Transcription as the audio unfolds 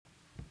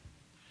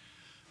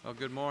Well,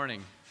 good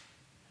morning.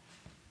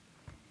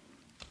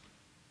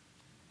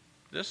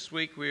 This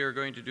week we are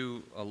going to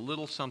do a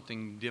little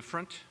something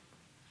different,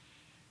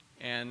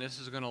 and this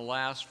is going to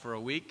last for a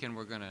week, and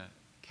we're going to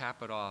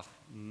cap it off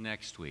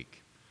next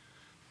week.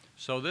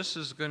 So this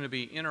is going to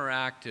be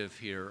interactive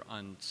here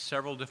on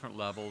several different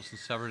levels and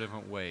several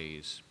different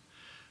ways.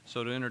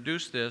 So to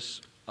introduce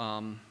this,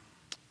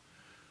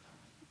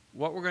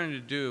 what we're going to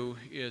do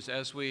is,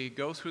 as we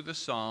go through the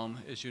psalm,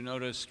 as you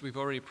noticed, we've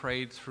already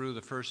prayed through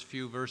the first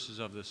few verses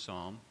of the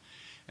psalm.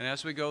 And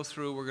as we go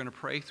through, we're going to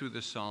pray through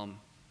the psalm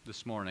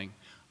this morning,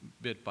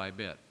 bit by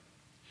bit.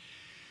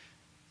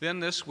 Then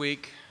this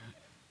week,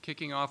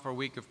 kicking off our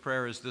week of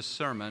prayer is this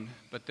sermon.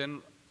 But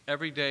then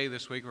every day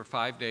this week, for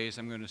 5 days,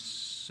 I'm going to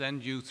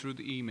send you through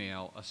the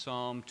email a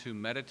psalm to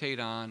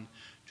meditate on,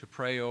 to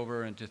pray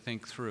over, and to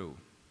think through.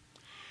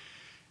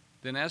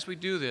 Then as we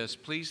do this,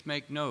 please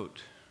make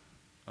note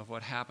of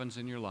what happens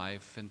in your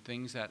life and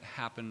things that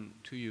happen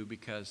to you,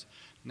 because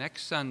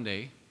next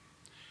Sunday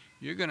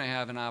you're going to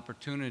have an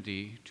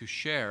opportunity to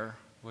share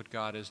what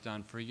God has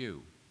done for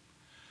you.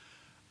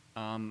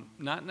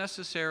 Not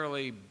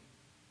necessarily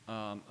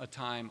a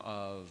time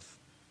of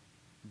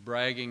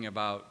bragging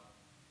about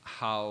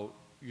how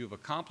you've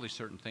accomplished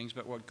certain things,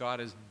 but what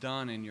God has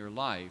done in your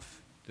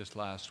life this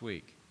last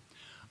week.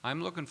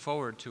 I'm looking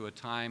forward to a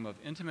time of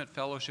intimate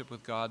fellowship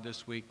with God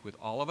this week with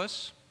all of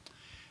us,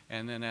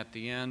 and then at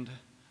the end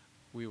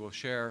we will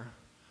share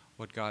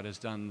what God has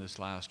done this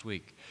last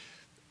week.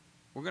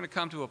 We're going to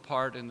come to a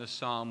part in the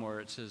psalm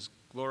where it says,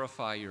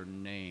 glorify your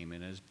name,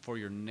 and as for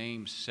your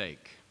name's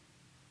sake.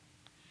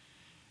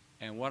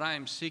 And what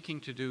I'm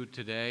seeking to do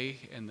today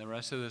and the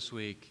rest of this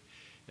week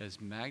is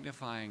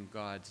magnifying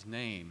God's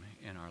name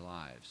in our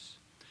lives.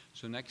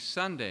 So next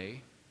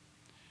Sunday,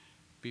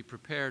 be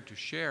prepared to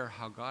share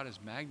how God has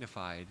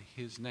magnified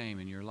his name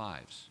in your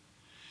lives.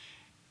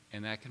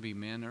 And that can be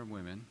men or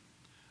women.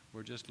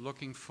 We're just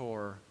looking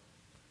for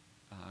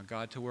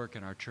God to work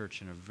in our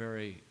church in a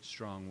very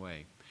strong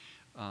way.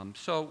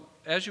 So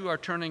as you are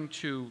turning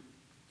to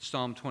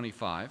Psalm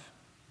 25,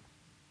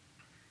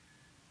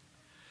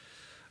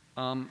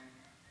 I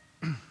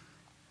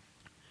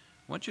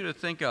want you to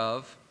think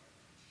of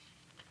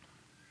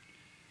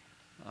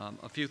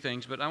a few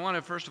things, but I want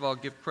to first of all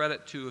give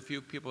credit to a few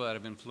people that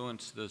have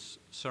influenced this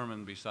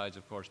sermon besides,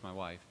 of course, my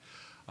wife.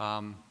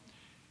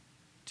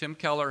 Tim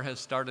Keller has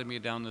started me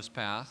down this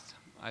path.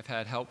 I've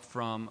had help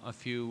from a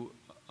few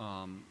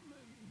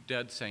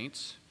dead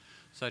saints,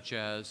 such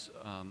as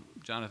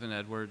Jonathan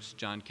Edwards,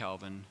 John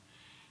Calvin,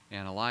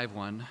 and a live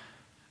one,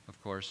 of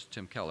course,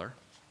 Tim Keller.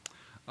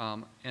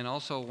 And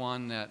also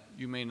one that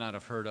you may not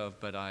have heard of,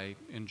 but I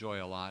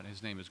enjoy a lot.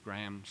 His name is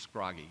Graham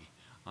Scroggie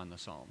on the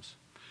Psalms.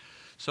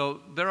 So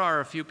there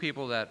are a few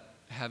people that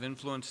have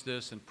influenced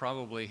this and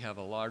probably have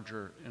a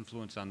larger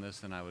influence on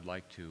this than I would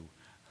like to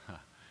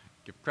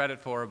give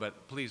credit for,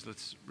 but please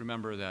let's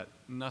remember that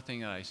nothing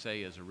that I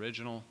say is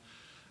original.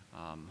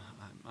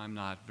 I'm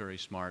not very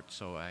smart,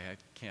 so I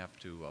have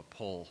to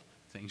pull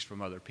things from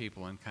other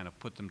people and kind of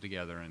put them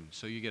together, and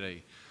so you get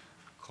a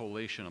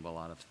collation of a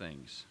lot of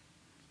things.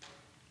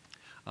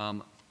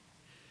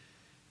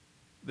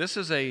 This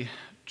is a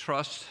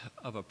trust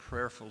of a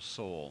prayerful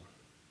soul.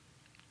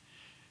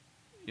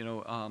 You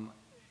know,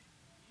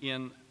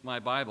 in my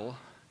Bible,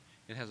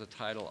 it has a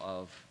title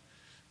of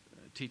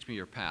Teach Me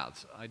Your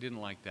Paths. I didn't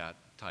like that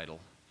title,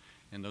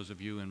 and those of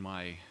you in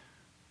my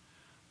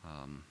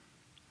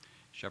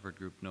Shepherd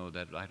group know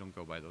that I don't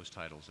go by those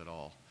titles at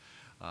all.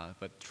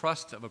 But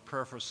trust of a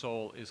prayerful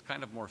soul is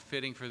kind of more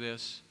fitting for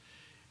this.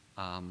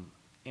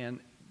 And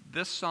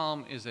this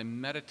psalm is a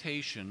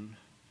meditation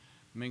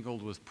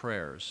mingled with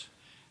prayers.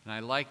 And I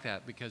like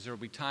that because there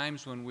will be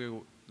times when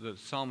the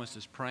psalmist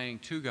is praying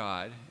to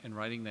God and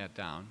writing that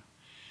down.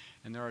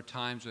 And there are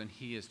times when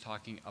he is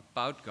talking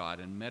about God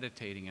and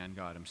meditating on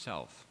God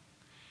himself.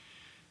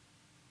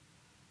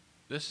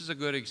 This is a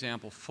good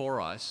example for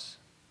us.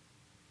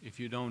 If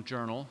you don't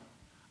journal,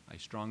 I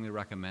strongly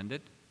recommend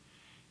it.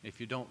 If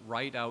you don't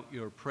write out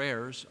your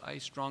prayers, I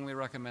strongly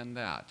recommend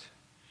that.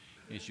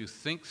 As you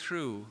think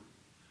through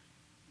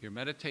your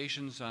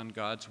meditations on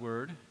God's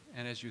Word,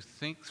 and as you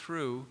think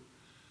through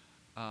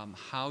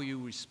how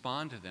you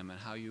respond to them and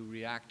how you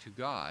react to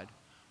God,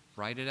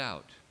 write it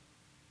out.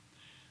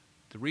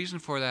 The reason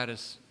for that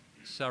is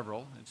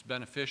several. It's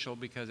beneficial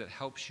because it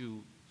helps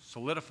you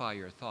solidify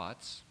your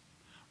thoughts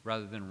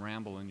rather than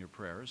ramble in your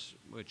prayers,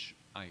 which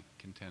I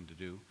can tend to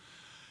do.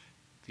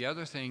 The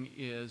other thing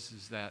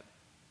is that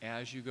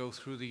as you go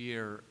through the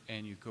year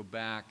and you go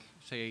back,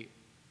 say,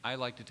 I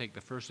like to take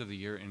the first of the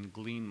year and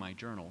glean my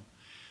journal.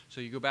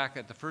 So you go back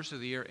at the first of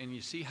the year and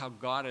you see how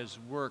God has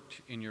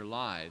worked in your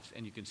lives,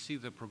 and you can see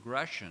the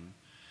progression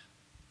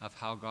of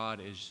how God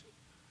has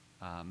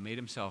made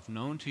himself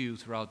known to you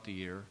throughout the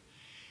year.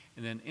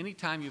 And then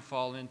anytime you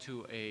fall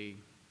into a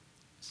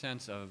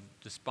sense of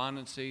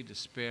despondency,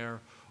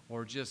 despair,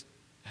 or just,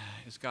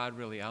 is God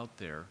really out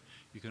there?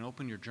 You can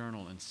open your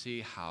journal and see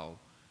how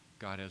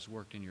God has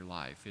worked in your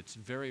life. It's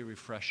very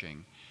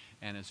refreshing,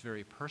 and it's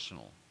very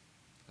personal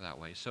that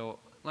way. So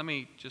let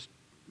me just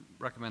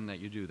recommend that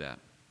you do that.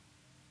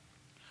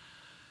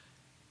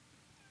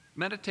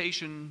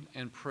 Meditation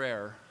and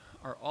prayer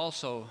are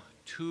also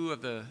two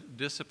of the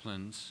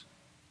disciplines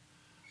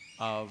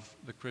of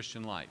the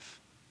Christian life.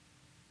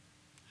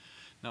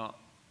 Now,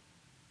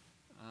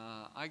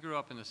 I grew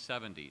up in the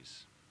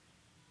 70s,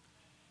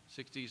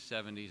 60s,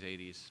 70s,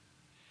 80s.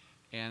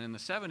 And in the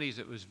 70s,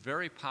 it was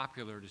very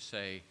popular to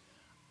say,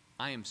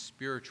 I am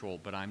spiritual,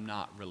 but I'm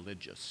not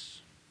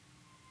religious.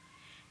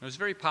 It was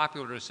very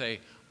popular to say,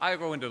 I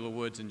go into the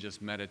woods and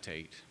just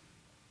meditate.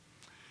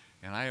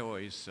 And I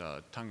always,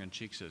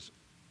 tongue-in-cheek, says,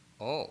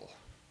 oh,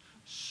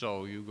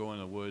 so you go in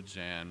the woods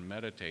and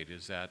meditate.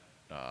 Is that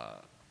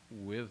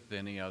with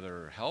any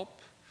other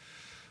help,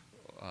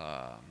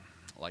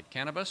 like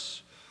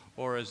cannabis?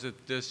 Or is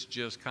it this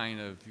just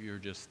kind of, you're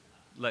just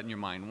letting your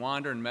mind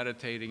wander and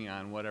meditating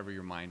on whatever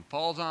your mind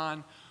falls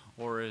on?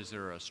 Or is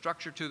there a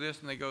structure to this?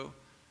 And they go,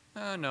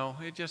 no,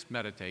 it just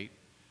meditate.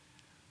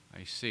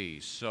 I see.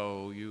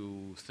 So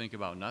you think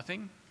about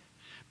nothing?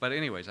 But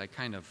anyways, I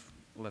kind of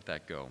let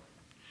that go.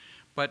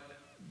 But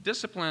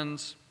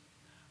disciplines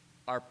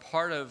are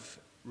part of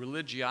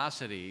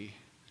religiosity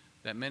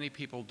that many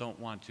people don't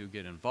want to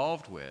get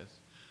involved with,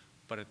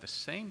 but at the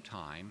same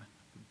time,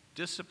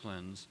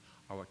 disciplines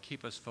are what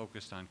keep us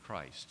focused on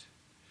Christ.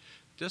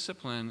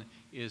 Discipline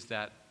is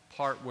that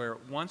part where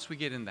once we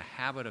get in the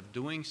habit of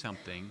doing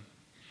something,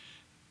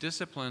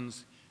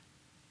 disciplines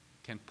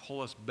can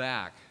pull us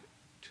back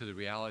to the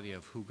reality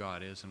of who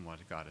God is and what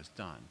God has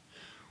done.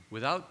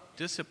 Without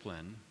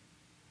discipline,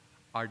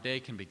 our day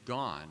can be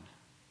gone,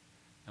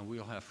 and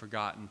we'll have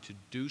forgotten to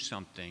do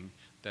something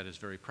that is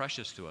very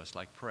precious to us,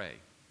 like pray.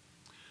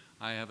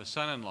 I have a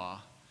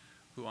son-in-law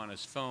who on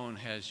his phone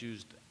has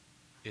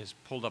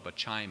pulled up a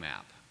chime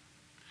app.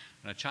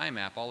 And a chime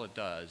app, all it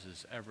does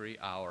is every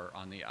hour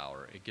on the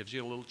hour, it gives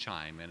you a little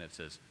chime and it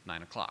says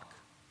 9 o'clock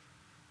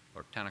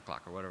or 10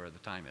 o'clock or whatever the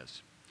time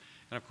is.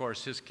 And of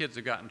course, his kids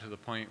have gotten to the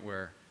point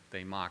where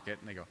they mock it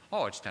and they go,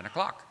 oh, it's 10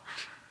 o'clock.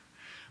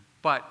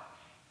 But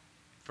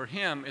for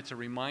him, it's a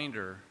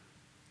reminder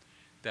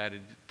that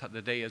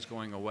the day is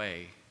going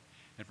away.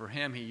 And for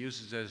him, he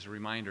uses it as a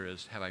reminder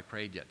as, have I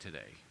prayed yet today?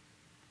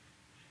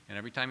 And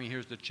every time he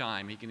hears the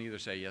chime, he can either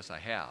say, yes, I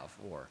have,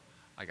 or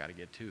I got to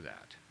get to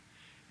that.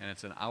 And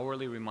it's an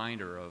hourly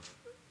reminder of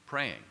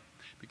praying,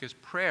 because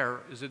prayer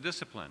is a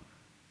discipline.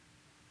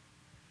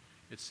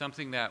 It's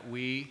something that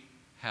we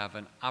have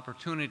an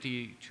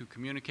opportunity to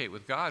communicate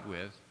with God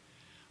with,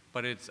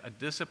 but it's a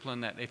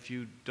discipline that if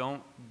you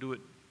don't do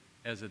it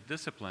as a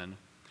discipline,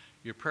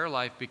 your prayer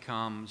life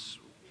becomes,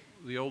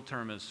 the old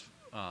term is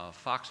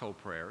foxhole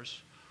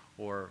prayers,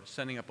 or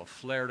sending up a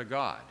flare to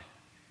God.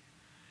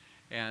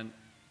 And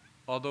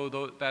although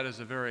that is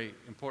a very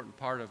important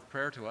part of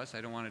prayer to us,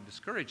 I don't want to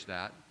discourage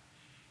that.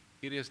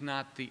 It is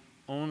not the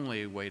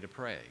only way to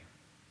pray.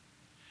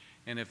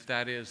 And if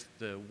that is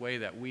the way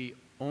that we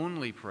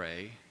only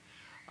pray,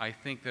 I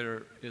think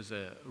there is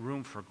a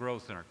room for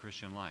growth in our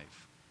Christian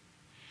life.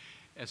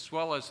 As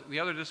well as the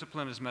other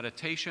discipline is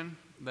meditation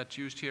that's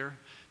used here,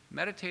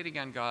 meditating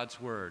on God's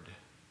Word.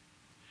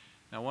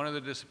 Now, one of the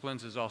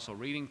disciplines is also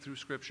reading through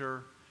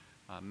Scripture,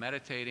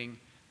 meditating,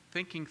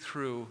 thinking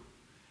through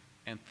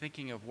and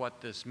thinking of what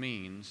this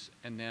means,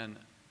 and then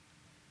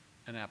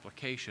an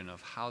application of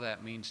how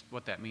that means,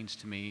 what that means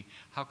to me,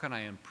 how can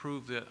I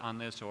improve on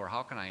this, or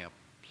how can I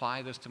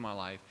apply this to my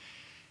life,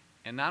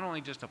 and not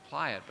only just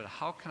apply it, but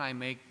how can I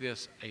make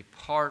this a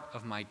part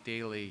of my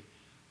daily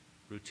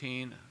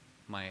routine,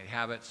 my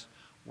habits,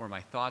 where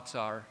my thoughts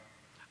are.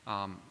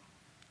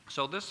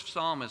 So this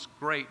psalm is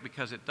great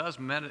because it does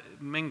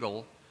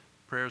mingle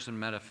prayers and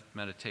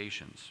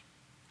meditations.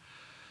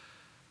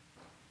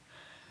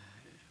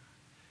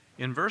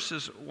 In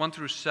verses 1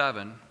 through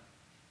 7,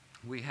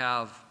 we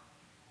have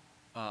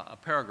a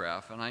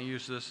paragraph, and I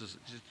use this as,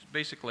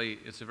 basically,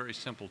 it's a very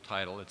simple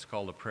title. It's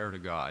called A Prayer to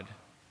God.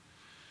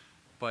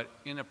 But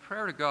in A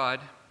Prayer to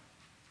God,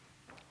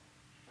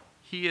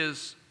 he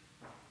is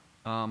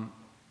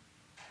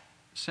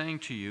saying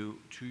to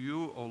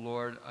you, O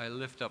Lord, I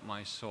lift up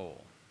my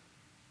soul.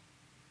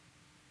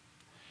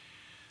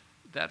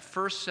 That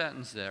first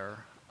sentence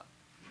there,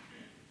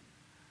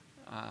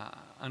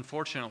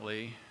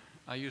 unfortunately,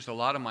 I used a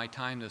lot of my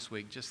time this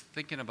week just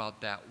thinking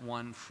about that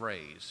one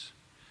phrase.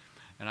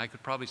 And I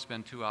could probably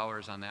spend 2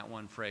 hours on that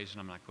one phrase, and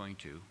I'm not going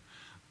to.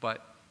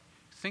 But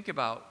think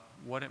about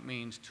what it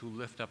means to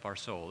lift up our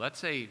soul.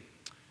 That's a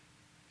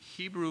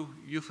Hebrew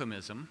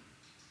euphemism.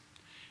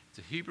 It's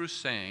a Hebrew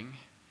saying,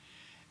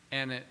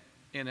 and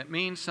it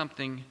means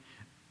something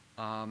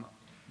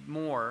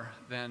more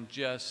than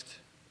just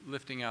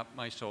lifting up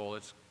my soul.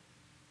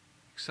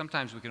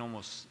 Sometimes we can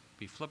almost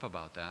be flip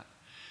about that.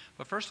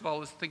 But first of all,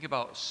 let's think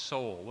about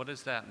soul. What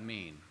does that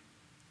mean?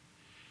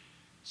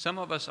 Some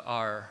of us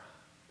are,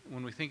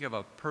 when we think of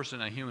a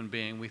person, a human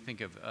being, we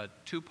think of a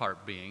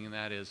two-part being, and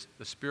that is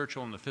the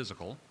spiritual and the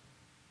physical.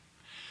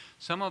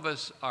 Some of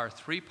us are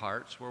three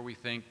parts, where we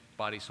think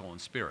body, soul,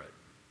 and spirit.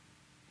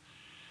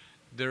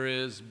 There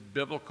is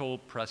biblical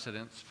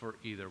precedence for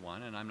either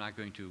one, and I'm not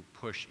going to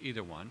push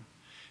either one.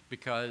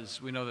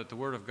 because we know that the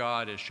Word of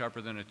God is sharper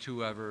than a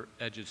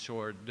two-edged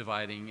sword,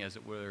 dividing, as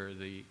it were,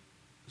 the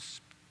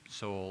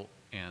soul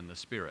and the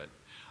spirit.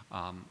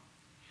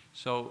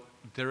 So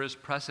there is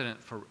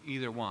precedent for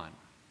either one.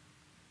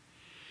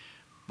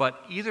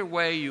 But either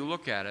way you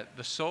look at it,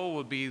 the soul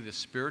will be the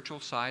spiritual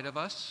side of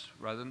us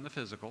rather than the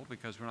physical,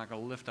 because we're not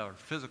going to lift our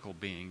physical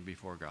being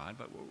before God,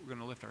 but we're going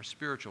to lift our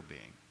spiritual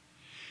being.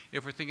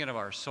 If we're thinking of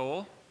our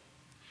soul,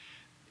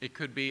 it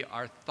could be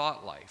our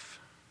thought life.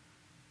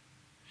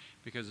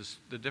 Because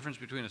the difference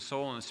between a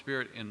soul and a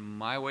spirit, in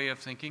my way of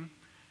thinking,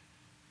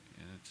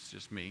 and it's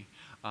just me,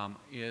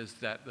 is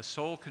that the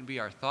soul can be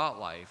our thought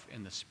life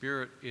and the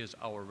spirit is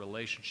our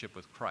relationship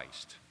with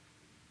Christ.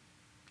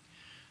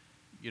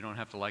 You don't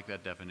have to like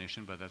that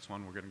definition, but that's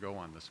one we're going to go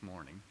on this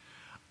morning.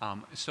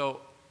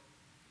 So,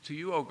 to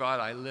you, O God,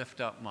 I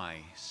lift up my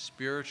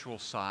spiritual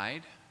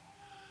side.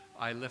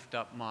 I lift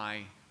up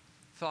my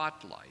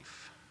thought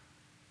life.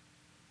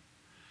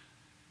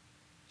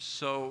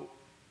 So,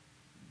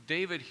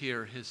 David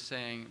here is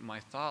saying, my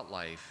thought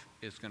life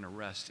is going to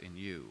rest in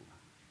you.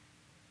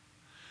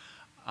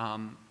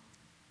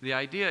 The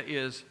idea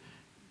is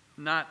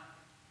not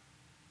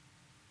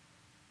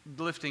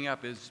lifting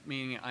up, is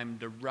meaning I'm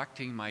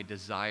directing my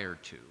desire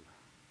to.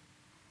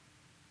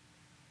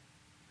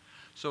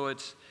 So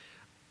it's,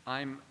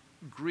 I'm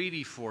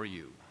greedy for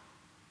you.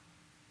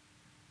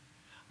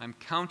 I'm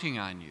counting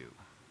on you.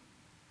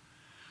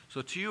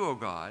 So to you, O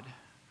God,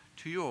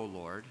 to you, O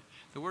Lord,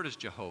 the word is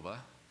Jehovah,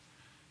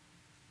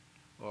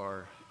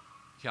 or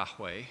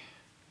Yahweh.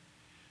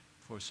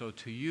 For so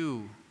to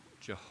you,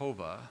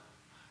 Jehovah,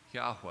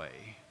 Yahweh,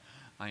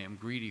 I am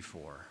greedy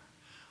for.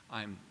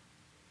 I'm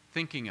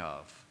thinking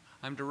of.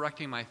 I'm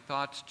directing my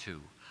thoughts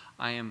to.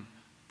 I am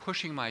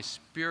pushing my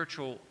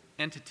spiritual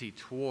entity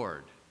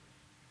toward.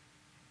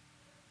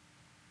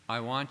 I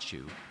want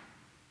you.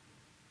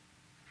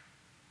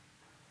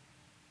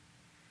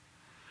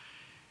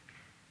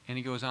 And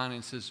he goes on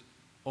and says,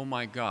 oh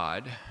my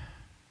God.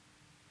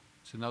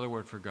 It's another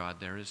word for God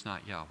there. It's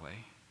not Yahweh.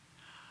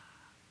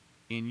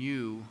 In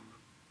you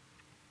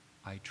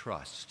I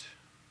trust.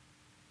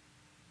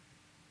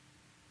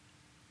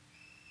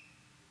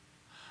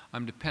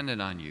 I'm dependent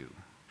on you.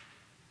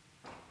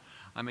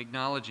 I'm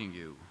acknowledging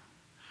you.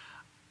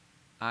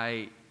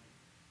 It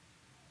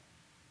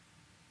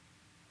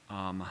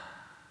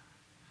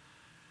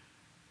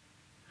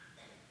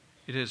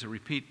is a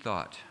repeat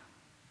thought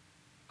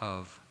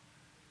of,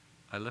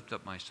 I lift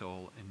up my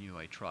soul, in you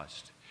I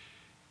trust.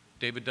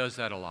 David does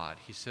that a lot.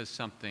 He says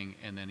something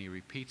and then he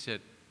repeats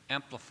it,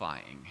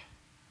 amplifying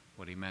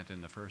what he meant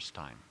in the first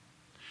time.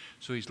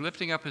 So he's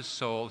lifting up his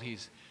soul.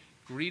 He's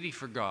greedy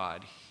for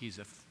God. He's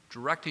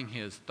directing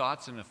his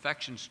thoughts and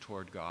affections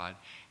toward God,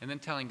 and then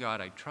telling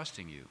God, I'm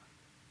trusting you.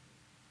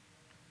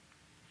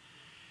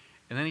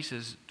 And then he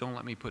says, don't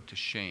let me put to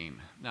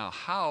shame. Now,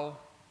 how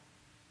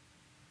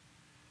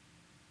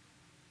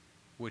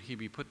would he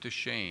be put to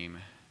shame?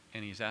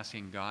 And he's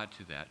asking God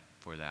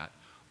for that.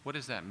 What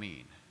does that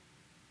mean?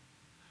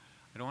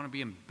 I don't want to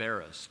be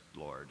embarrassed,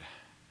 Lord.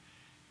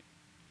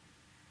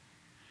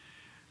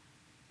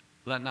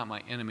 Let not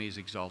my enemies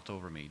exalt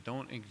over me.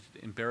 Don't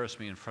embarrass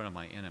me in front of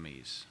my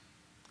enemies.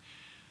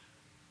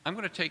 I'm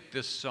going to take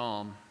this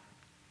psalm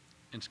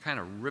and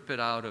kind of rip it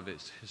out of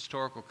its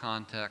historical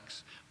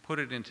context, put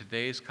it in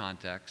today's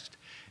context,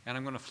 and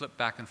I'm going to flip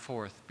back and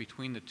forth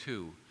between the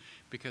two,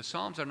 because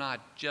psalms are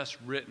not just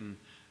written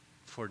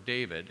for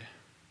David,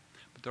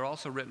 but they're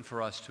also written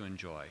for us to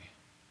enjoy.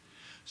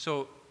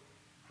 So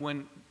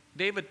when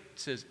David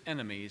says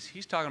enemies,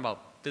 he's talking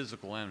about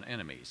physical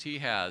enemies. He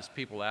has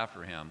people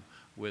after him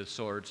with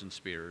swords and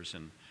spears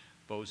and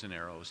bows and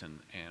arrows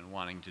and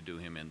wanting to do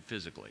him in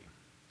physically.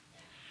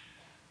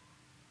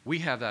 We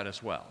have that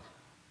as well.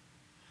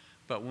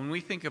 But when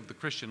we think of the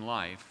Christian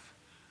life,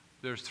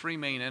 there's three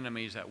main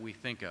enemies that we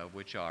think of,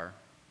 which are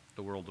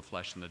the world, the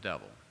flesh, and the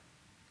devil.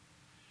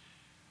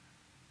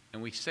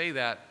 And we say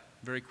that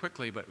very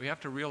quickly, but we have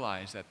to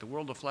realize that the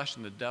world, the flesh,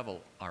 and the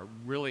devil are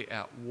really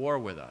at war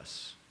with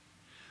us.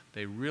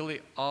 They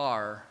really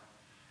are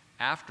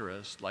after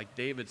us like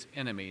David's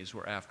enemies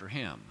were after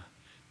him.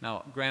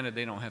 Now, granted,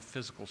 they don't have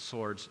physical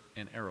swords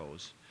and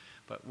arrows,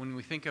 but when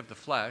we think of the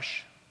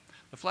flesh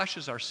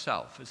is our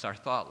self, it's our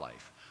thought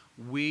life.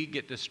 We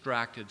get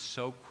distracted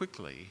so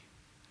quickly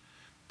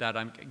that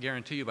I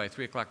guarantee you by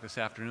 3 o'clock this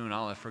afternoon,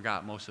 I'll have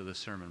forgot most of the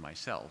sermon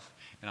myself,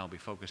 and I'll be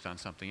focused on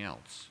something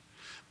else.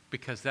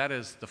 Because that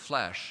is the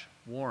flesh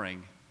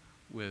warring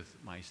with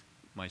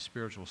my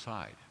spiritual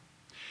side.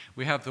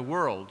 We have the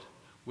world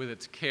with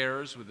its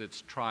cares, with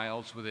its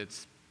trials, with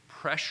its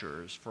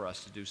pressures for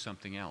us to do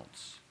something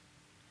else.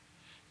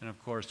 And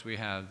of course, we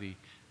have the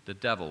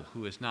devil,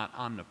 who is not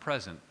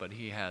omnipresent, but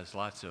he has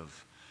lots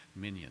of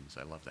minions.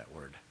 I love that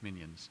word,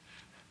 minions.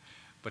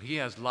 But he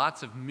has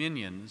lots of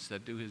minions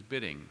that do his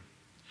bidding.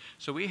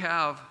 So we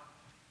have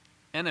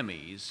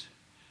enemies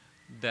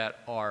that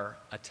are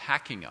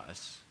attacking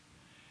us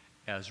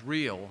as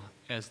real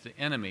as the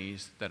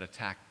enemies that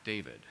attacked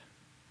David.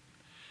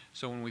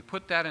 So when we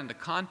put that into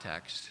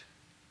context,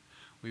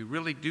 we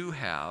really do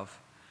have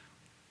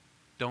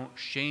Don't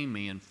shame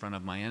me in front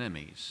of my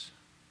enemies.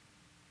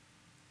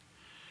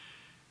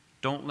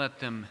 Don't let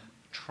them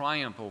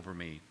triumph over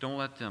me. Don't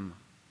let them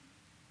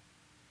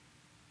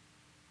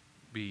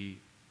be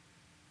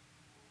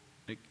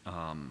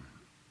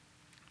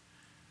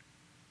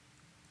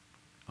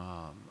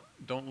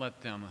don't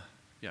let them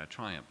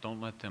triumph.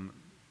 Don't let them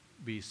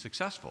be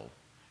successful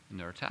in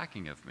their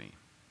attacking of me.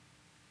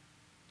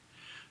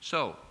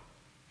 So,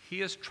 he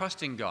is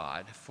trusting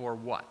God for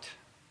what?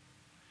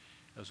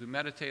 As we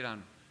meditate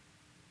on,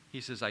 he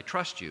says, I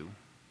trust you.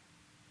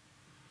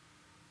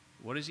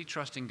 What is he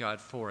trusting God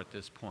for at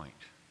this point?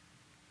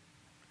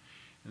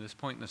 At this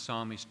point in the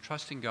psalm, he's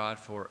trusting God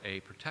for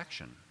a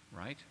protection,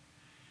 right?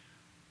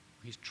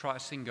 He's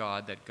trusting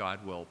God that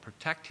God will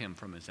protect him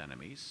from his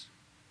enemies.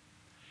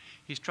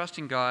 He's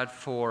trusting God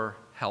for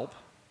help.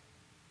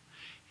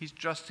 He's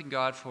trusting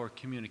God for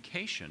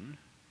communication.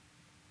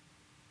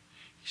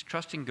 He's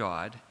trusting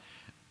God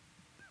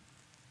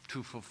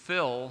to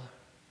fulfill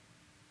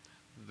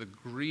the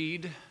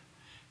greed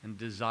and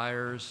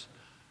desires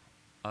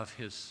of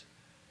his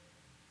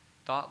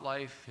thought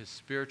life, his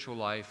spiritual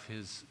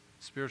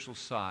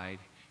side,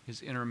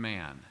 his inner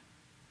man.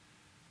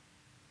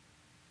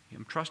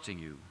 I'm trusting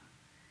you.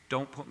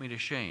 Don't put me to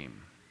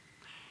shame.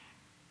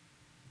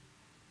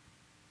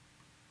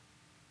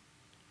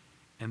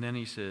 And then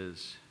he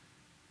says,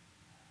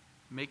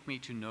 make me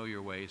to know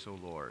your ways, O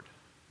Lord.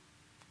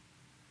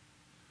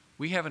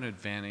 We have an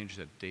advantage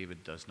that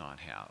David does not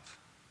have.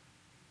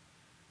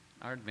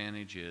 Our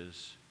advantage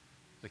is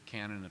the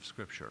canon of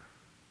Scripture,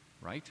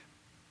 right?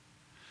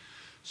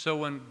 So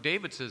when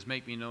David says,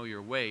 make me know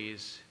your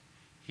ways,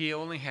 he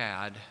only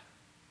had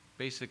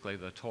basically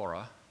the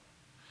Torah,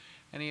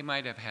 and he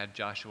might have had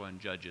Joshua and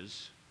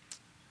Judges,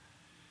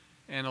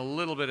 and a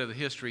little bit of the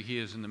history he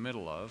is in the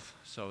middle of,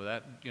 so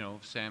that,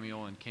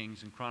 Samuel and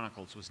Kings and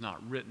Chronicles was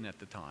not written at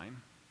the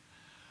time.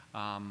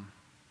 I'm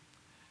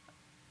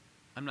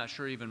not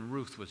sure even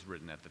Ruth was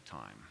written at the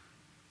time.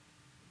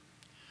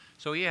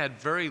 So he had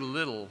very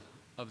little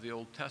of the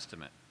Old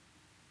Testament,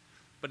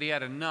 but he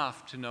had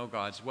enough to know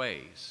God's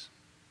ways.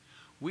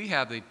 We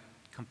have the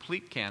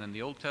complete canon,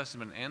 the Old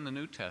Testament and the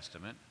New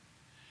Testament,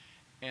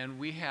 and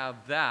we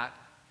have that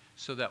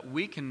so that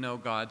we can know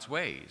God's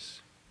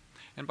ways.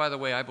 And by the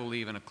way, I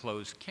believe in a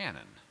closed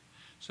canon.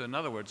 So in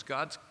other words,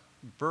 God's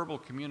verbal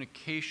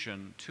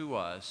communication to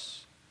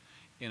us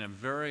in a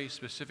very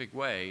specific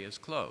way is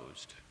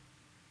closed.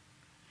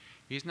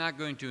 He's not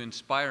going to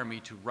inspire me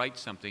to write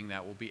something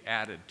that will be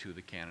added to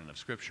the canon of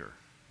Scripture.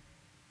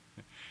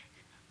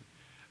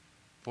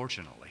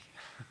 Fortunately.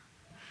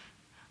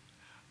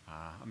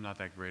 I'm not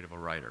that great of a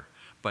writer.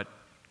 But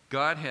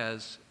God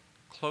has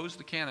closed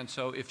the canon.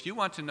 So if you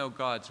want to know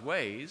God's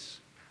ways,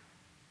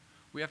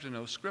 we have to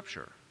know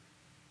Scripture.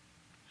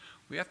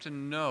 We have to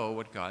know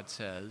what God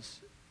says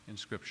in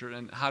Scripture.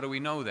 And how do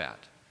we know that?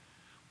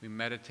 We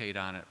meditate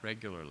on it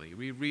regularly.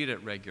 We read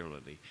it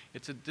regularly.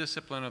 It's a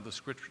discipline of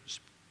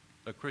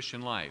the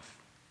Christian life.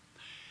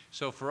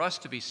 So for us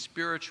to be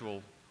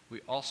spiritual,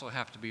 we also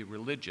have to be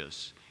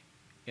religious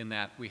in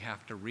that we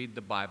have to read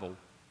the Bible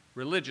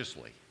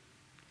religiously,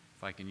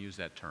 if I can use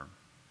that term.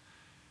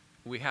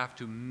 We have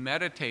to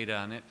meditate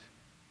on it,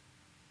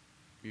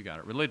 you got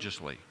it,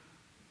 religiously.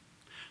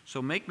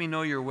 So make me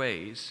know your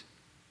ways.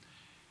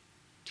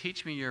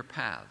 Teach me your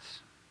paths.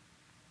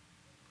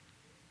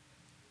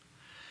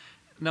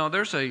 Now,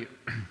 there's a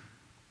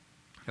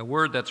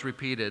word that's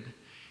repeated,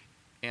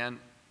 and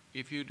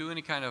if you do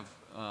any kind of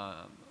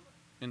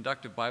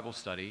inductive Bible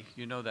study,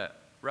 you know that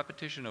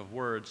repetition of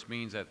words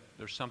means that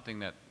there's something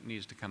that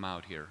needs to come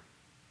out here.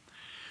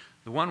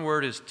 The one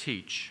word is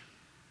teach.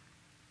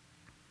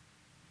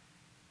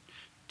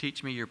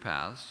 Teach me your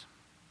paths.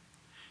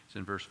 It's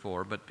in verse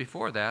 4. But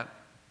before that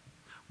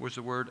was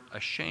the word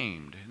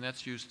ashamed, and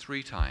that's used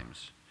 3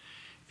 times.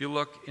 If you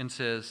look, it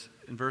says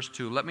in verse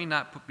 2, let me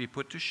not be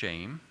put to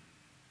shame.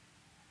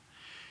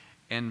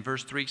 And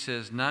verse 3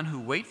 says, none who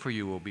wait for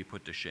you will be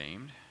put to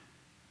shame,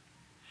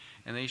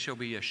 and they shall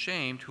be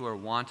ashamed who are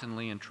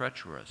wantonly and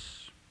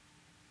treacherous.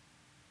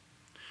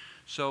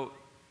 So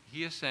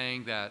he is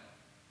saying that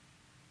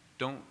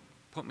don't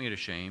put me to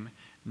shame.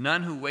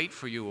 None who wait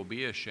for you will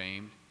be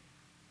ashamed,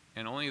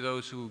 and only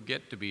those who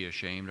get to be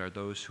ashamed are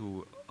those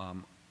who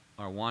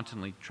are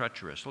wantonly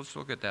treacherous. Let's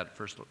look at that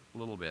first a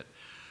little bit.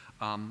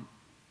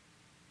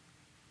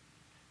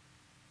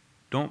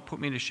 Don't put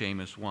me to shame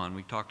is one.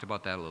 We talked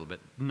about that a little bit.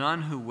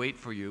 None who wait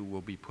for you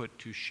will be put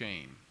to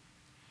shame.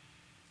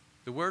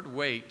 The word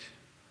wait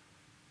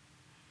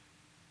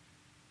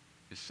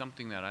is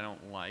something that I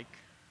don't like,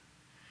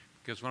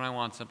 because when I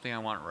want something, I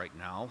want it right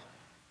now.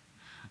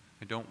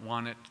 I don't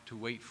want it to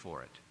wait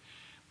for it.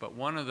 But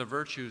one of the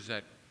virtues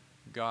that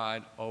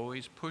God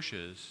always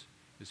pushes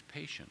is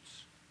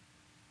patience.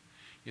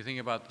 You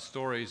think about the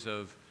stories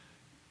of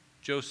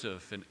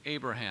Joseph and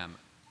Abraham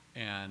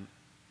and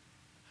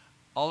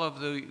all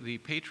of the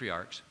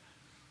patriarchs.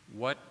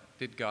 What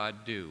did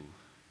God do?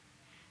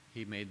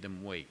 He made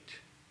them wait.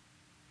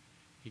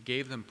 He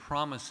gave them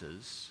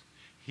promises.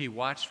 He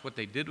watched what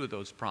they did with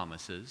those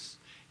promises,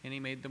 and he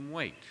made them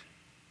wait.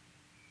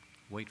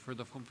 Wait for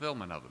the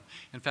fulfillment of them.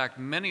 In fact,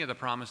 many of the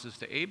promises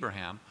to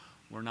Abraham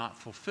were not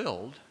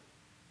fulfilled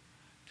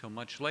till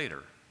much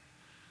later.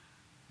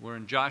 We're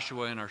in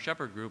Joshua in our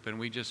shepherd group, and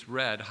we just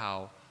read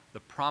how the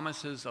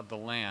promises of the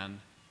land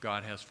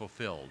God has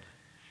fulfilled.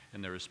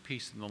 And there is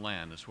peace in the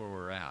land. That's where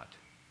we're at.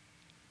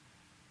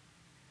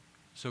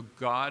 So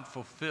God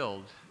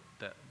fulfilled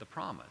the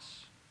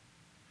promise.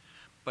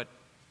 But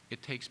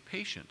it takes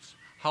patience.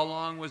 How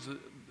long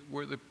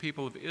were the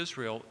people of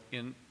Israel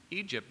in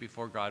Egypt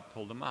before God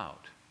pulled them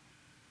out?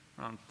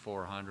 Around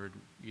 400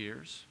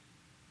 years.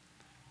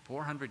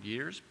 400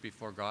 years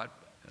before God,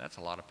 that's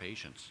a lot of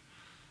patience.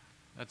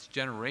 That's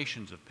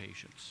generations of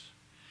patience.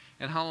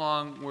 And how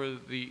long were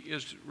the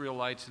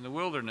Israelites in the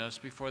wilderness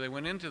before they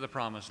went into the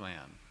promised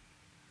land?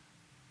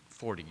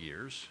 40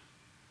 years.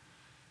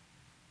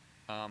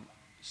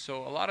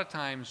 So a lot of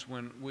times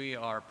when we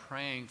are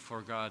praying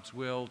for God's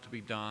will to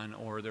be done,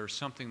 or there's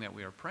something that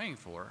we are praying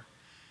for,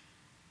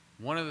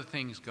 one of the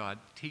things God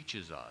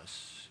teaches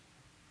us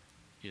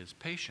is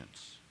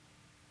patience.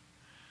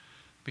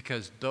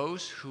 Because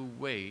those who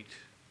wait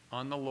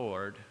on the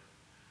Lord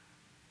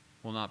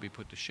will not be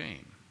put to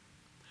shame.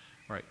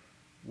 All right.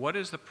 What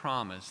is the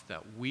promise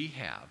that we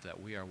have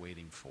that we are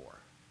waiting for?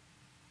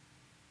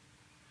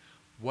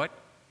 What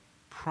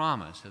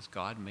promise has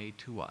God made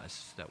to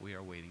us that we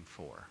are waiting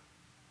for?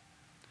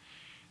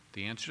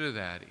 The answer to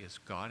that is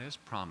God has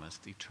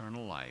promised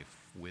eternal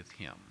life with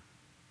him.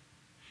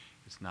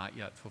 It's not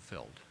yet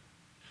fulfilled.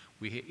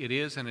 It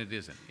is and it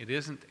isn't. It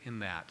isn't in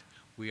that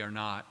we are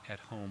not at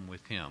home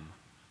with him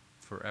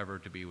forever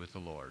to be with the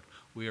Lord.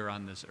 We are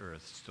on this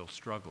earth still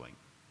struggling.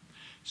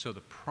 So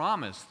the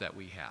promise that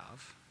we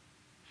have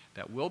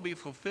that will be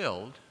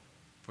fulfilled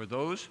for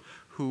those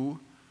who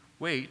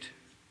wait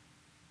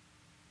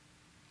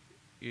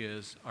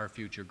is our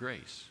future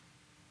grace.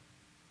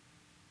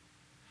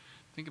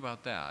 Think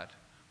about that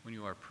when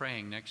you are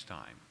praying next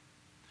time,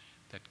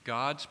 that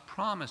God's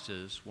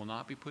promises will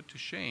not be put to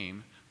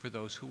shame for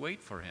those who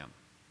wait for him.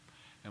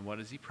 And what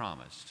has he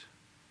promised?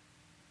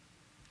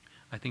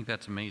 I think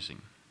that's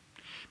amazing.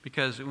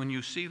 Because when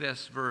you see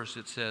this verse,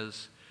 it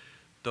says,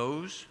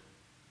 those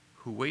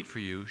who wait for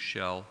you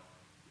shall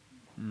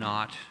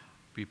not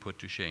be put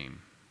to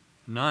shame.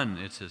 None,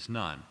 it says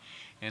none.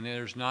 And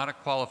there's not a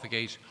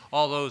qualification.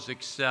 All those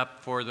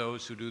except for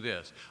those who do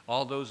this.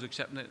 All those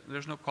except,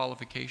 there's no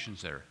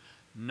qualifications there.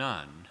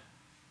 None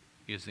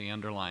is the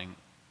underlying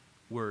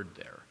word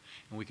there.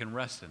 And we can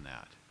rest in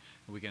that.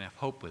 And we can have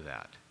hope with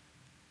that.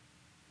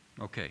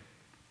 Okay.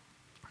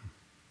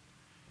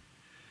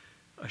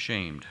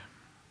 Ashamed.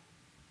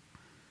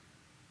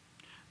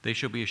 They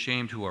shall be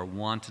ashamed who are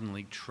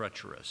wantonly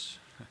treacherous.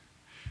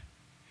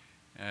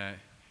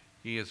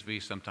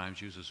 ESV sometimes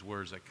uses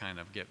words that kind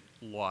of get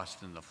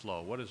lost in the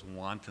flow. What does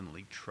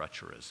wantonly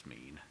treacherous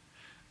mean?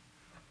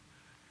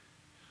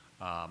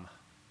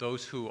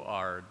 Those who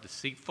are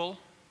deceitful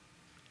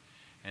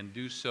and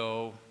do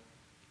so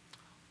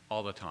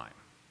all the time.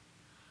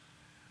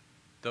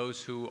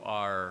 Those who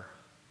are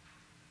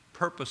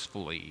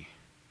purposefully,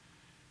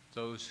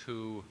 those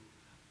who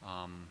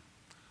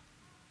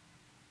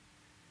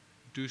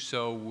do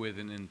so with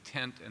an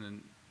intent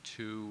and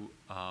to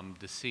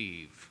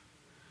deceive.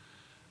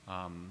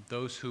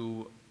 Those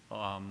who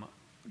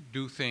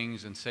do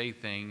things and say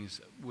things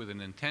with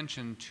an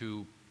intention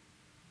to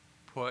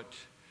put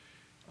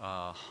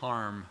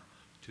harm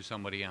to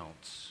somebody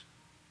else.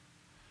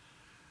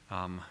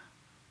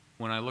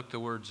 When I looked the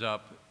words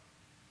up,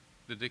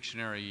 the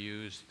dictionary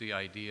used the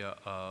idea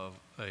of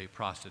a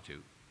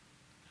prostitute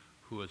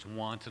who is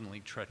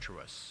wantonly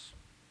treacherous.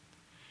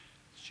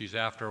 She's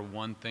after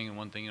one thing and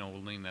one thing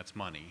only, and that's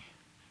money.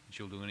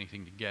 She'll do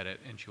anything to get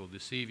it, and she'll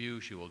deceive you.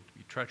 She will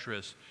be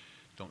treacherous.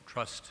 Don't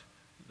trust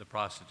the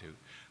prostitute.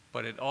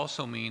 But it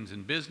also means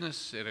in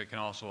business, it can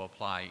also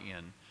apply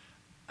in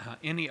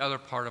any other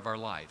part of our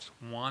lives.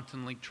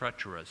 Wantonly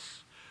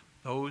treacherous.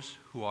 Those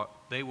who are,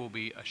 they will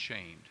be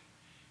ashamed.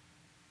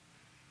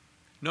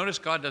 Notice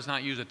God does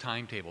not use a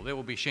timetable. They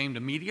will be shamed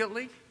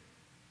immediately?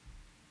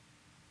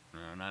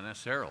 No, not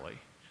necessarily.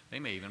 They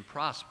may even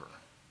prosper.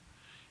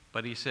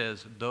 But he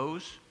says,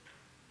 those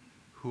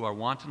who are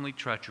wantonly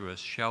treacherous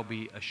shall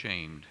be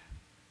ashamed.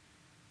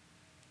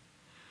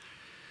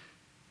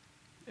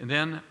 And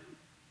then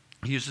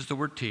he uses the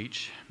word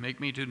teach.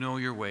 Make me to know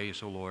your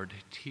ways, O Lord.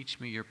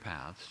 Teach me your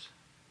paths.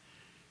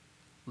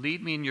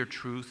 Lead me in your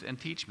truth and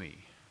teach me.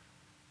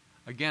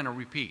 Again, a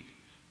repeat.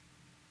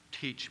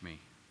 Teach me.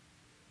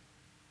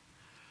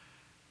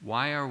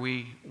 Why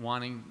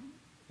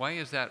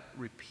is that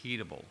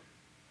repeatable?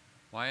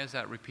 Why is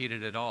that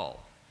repeated at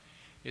all?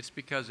 It's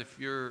because if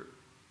you're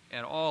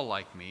at all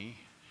like me,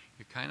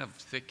 you're kind of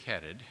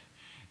thick-headed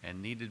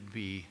and need to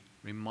be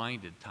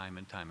reminded time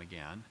and time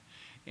again.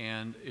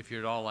 And if you're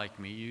at all like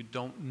me, you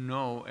don't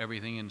know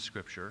everything in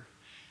Scripture,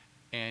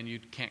 and you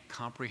can't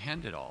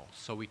comprehend it all.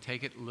 So we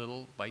take it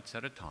little bites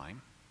at a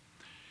time.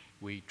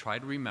 We try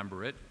to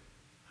remember it.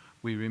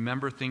 We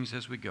remember things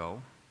as we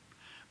go.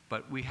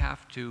 But we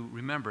have to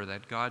remember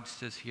that God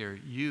says here,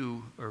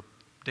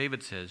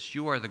 David says,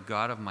 you are the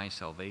God of my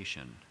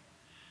salvation.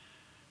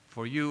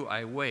 For you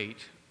I wait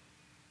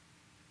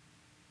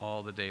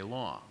all the day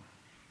long.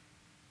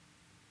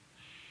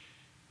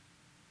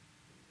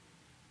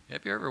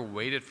 Have you ever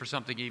waited for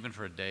something even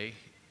for a day?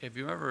 Have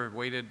you ever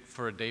waited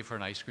for a day for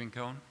an ice cream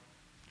cone?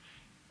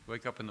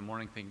 Wake up in the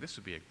morning thinking, this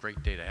would be a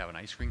great day to have an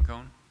ice cream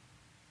cone.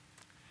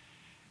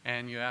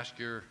 And you ask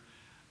your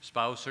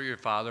spouse or your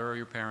father or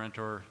your parent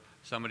or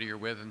somebody you're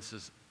with and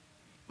says,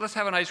 let's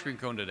have an ice cream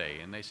cone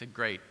today. And they said,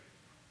 great,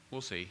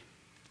 we'll see.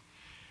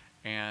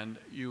 And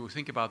you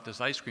think about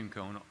this ice cream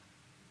cone,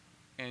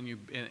 and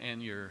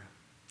your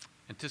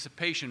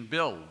anticipation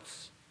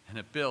builds, and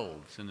it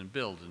builds, and it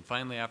builds. And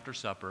finally, after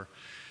supper,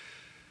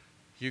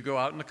 you go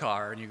out in the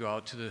car, and you go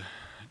out to the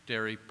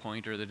Dairy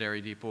Point or the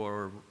Dairy Depot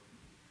or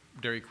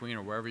Dairy Queen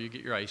or wherever you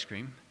get your ice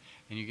cream,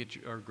 and you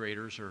get or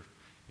Graders, or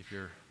if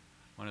you're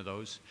one of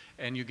those,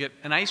 and you get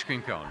an ice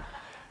cream cone.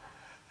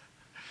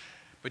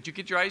 But you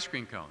get your ice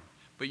cream cone,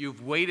 but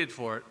you've waited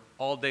for it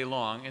all day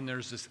long, and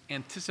there's this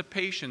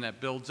anticipation that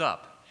builds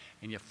up,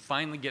 and you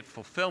finally get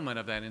fulfillment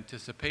of that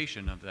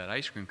anticipation of that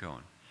ice cream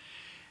cone.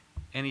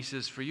 And he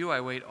says, for you I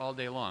wait all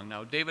day long.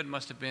 Now, David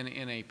must have been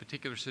in a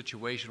particular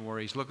situation where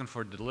he's looking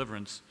for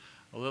deliverance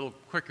a little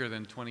quicker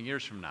than 20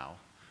 years from now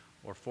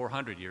or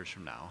 400 years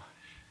from now.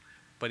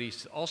 But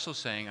he's also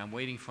saying, I'm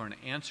waiting for an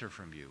answer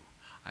from you.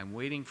 I'm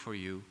waiting for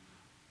you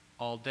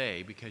all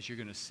day because you're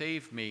going to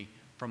save me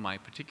from my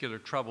particular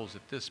troubles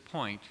at this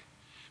point,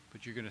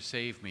 but you're going to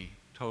save me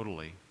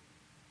totally.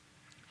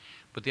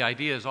 But the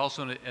idea is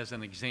also as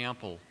an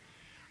example.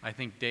 I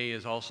think day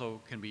is also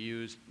can be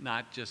used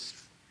not just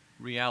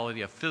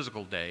reality of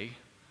physical day,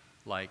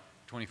 like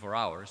 24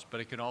 hours, but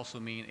it can also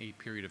mean a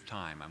period of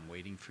time. I'm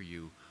waiting for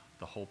you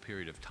the whole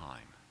period of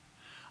time.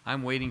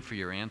 I'm waiting for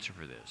your answer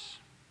for this.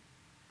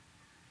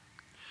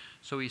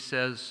 So he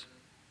says,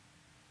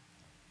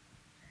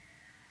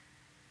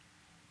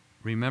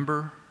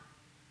 remember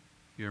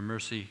your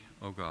mercy,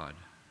 O God,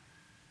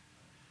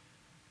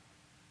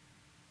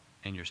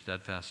 and your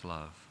steadfast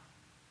love.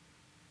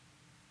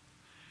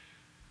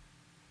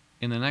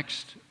 In the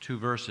next two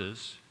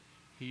verses,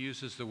 he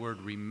uses the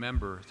word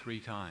remember 3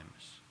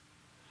 times.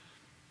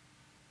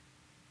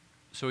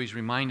 So he's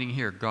reminding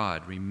here,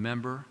 God,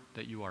 remember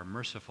that you are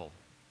merciful.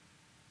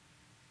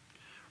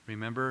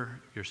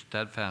 Remember your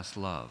steadfast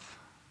love,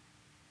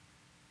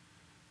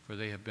 for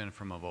they have been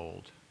from of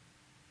old.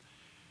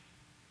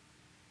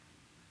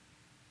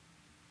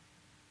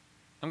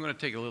 I'm going to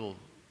take a little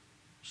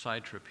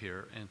side trip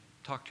here and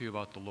talk to you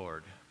about the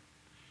Lord.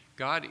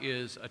 God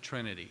is a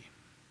Trinity.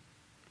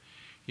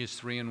 He is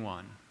 3 in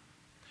 1.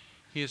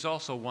 He is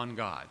also one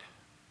God.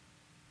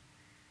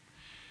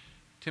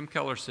 Tim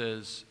Keller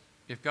says,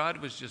 if God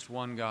was just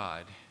one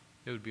God,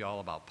 it would be all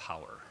about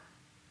power.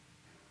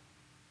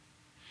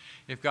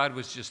 If God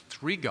was just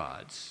 3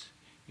 gods,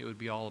 it would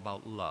be all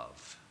about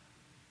love.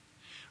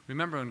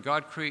 Remember, when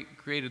God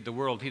created the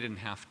world, he didn't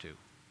have to,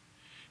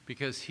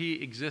 because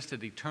he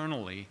existed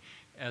eternally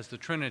as the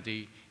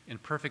Trinity in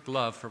perfect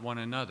love for one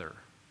another.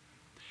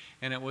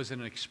 And it was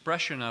an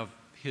expression of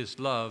his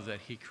love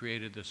that he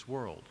created this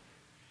world.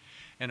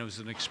 And it was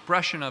an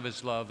expression of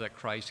his love that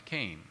Christ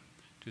came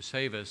to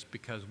save us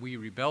because we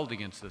rebelled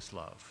against this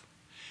love.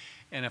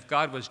 And if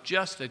God was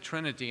just a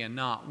Trinity and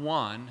not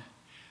one,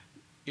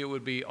 it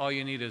would be all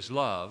you need is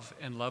love,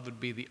 and love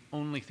would be the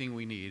only thing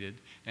we needed,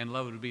 and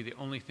love would be the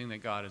only thing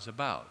that God is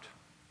about.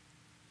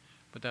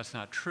 But that's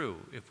not true.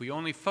 If we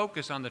only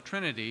focus on the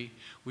Trinity,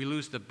 we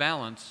lose the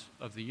balance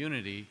of the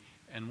unity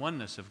and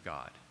oneness of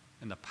God,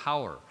 and the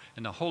power,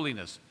 and the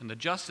holiness, and the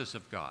justice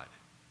of God.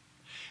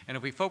 And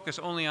if we focus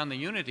only on the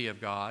unity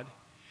of God,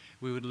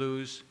 we would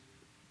lose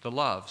the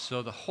love.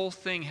 So the whole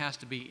thing has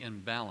to be in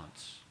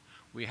balance.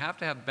 We have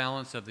to have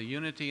balance of the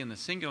unity and the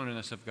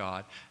singularness of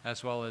God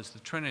as well as the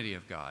Trinity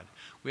of God.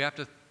 We have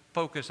to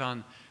focus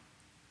on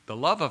the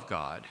love of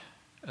God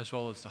as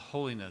well as the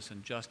holiness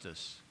and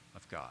justice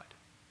of God.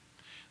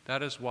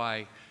 That is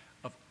why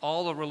of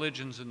all the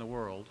religions in the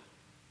world,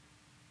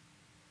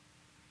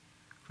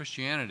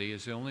 Christianity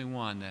is the only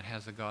one that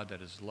has a God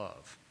that is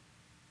love.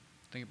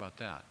 Think about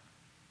that.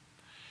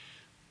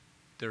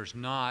 There's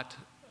not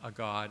a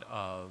God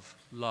of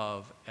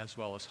love as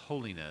well as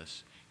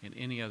holiness in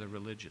any other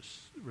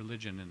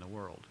religion in the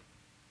world.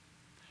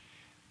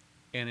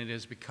 And it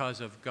is because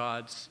of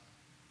God's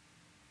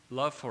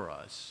love for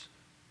us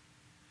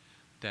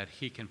that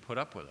he can put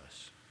up with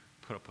us,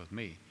 put up with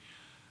me.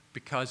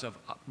 Because of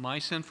my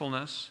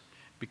sinfulness,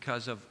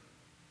 because of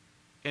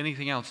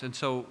anything else. And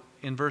so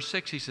in verse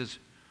 6 he says,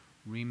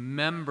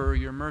 remember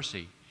your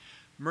mercy.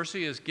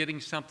 Mercy is getting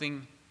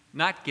something,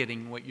 not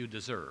getting what you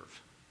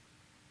deserve.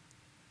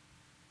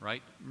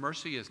 Right?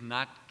 Mercy is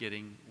not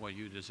getting what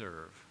you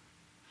deserve.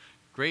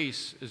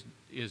 Grace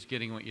is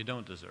getting what you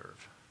don't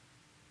deserve.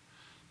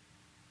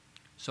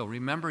 So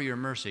remember your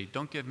mercy.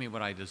 Don't give me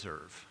what I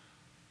deserve.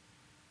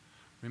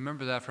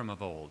 Remember that from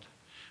of old,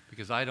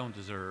 because I don't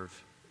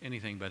deserve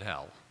anything but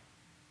hell.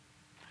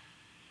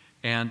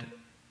 And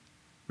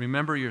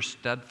remember your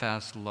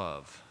steadfast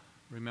love.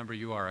 Remember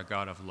you are a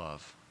God of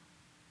love.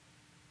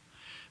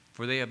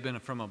 For they have been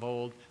from of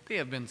old, they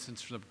have been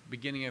since the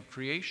beginning of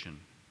creation.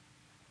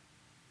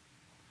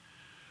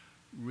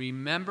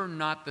 Remember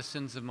not the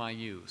sins of my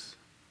youth.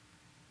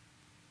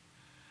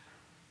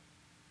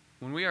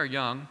 When we are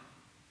young,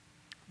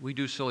 we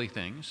do silly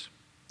things,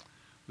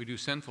 we do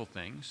sinful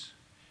things,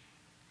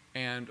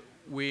 and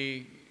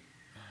we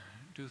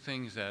do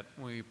things that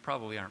we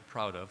probably aren't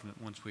proud of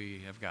once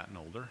we have gotten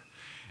older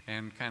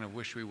and kind of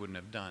wish we wouldn't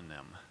have done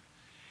them.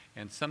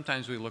 And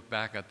sometimes we look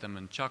back at them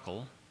and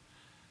chuckle,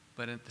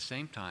 but at the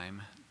same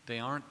time, they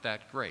aren't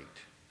that great.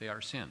 They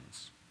are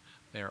sins.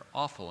 They are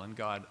awful, and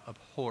God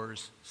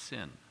abhors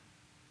sin.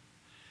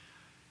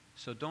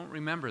 So don't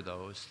remember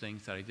those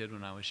things that I did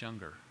when I was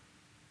younger.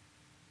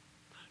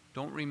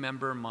 Don't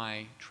remember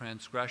my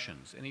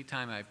transgressions.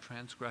 Anytime I've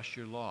transgressed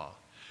your law.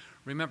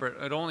 Remember,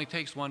 it only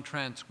takes one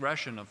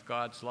transgression of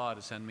God's law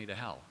to send me to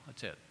hell.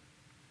 That's it.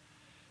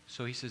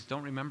 So he says,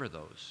 don't remember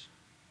those.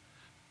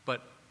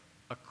 But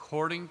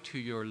according to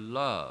your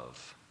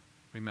love,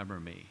 remember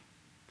me.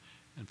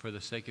 And for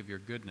the sake of your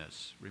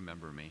goodness,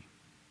 remember me.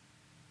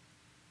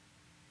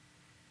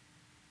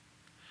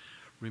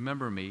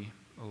 Remember me,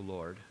 O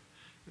Lord,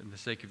 for the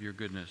sake of your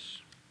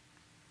goodness.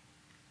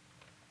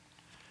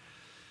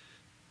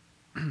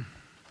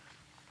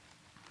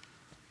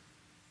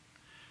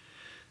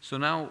 So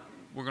now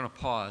we're going to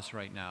pause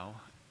right now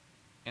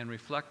and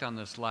reflect on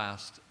this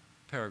last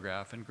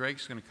paragraph, and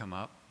Greg's going to come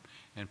up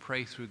and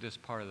pray through this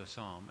part of the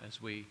psalm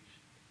as we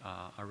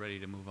are ready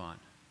to move on.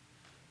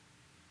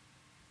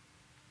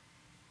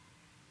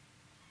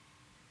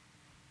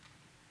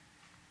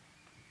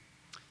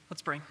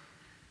 Let's pray.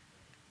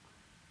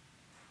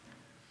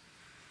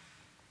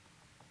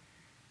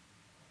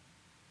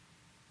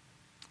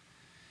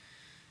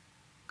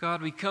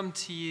 God, we come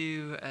to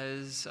you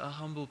as a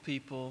humble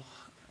people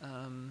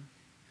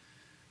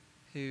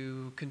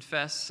who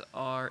confess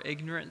our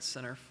ignorance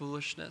and our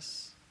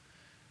foolishness.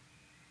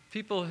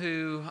 People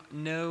who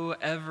know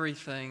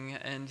everything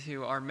and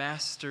who are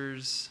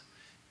masters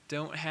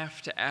don't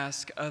have to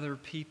ask other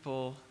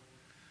people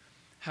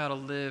how to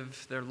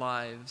live their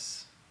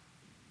lives.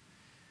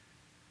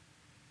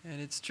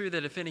 And it's true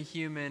that if any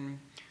human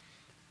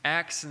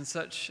acts in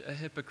such a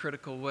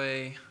hypocritical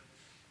way,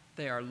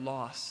 they are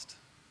lost.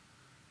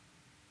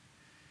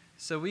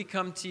 So we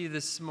come to you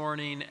this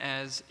morning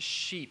as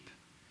sheep,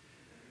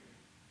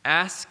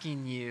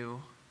 asking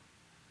you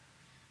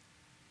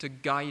to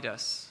guide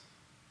us,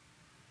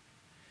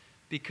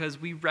 because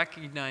we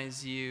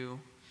recognize you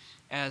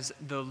as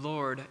the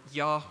Lord,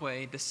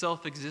 Yahweh, the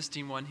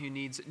self-existing one who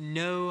needs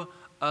no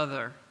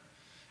other.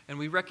 And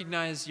we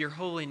recognize your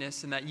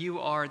holiness and that you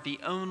are the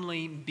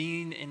only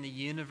being in the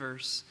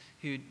universe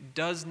who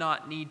does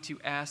not need to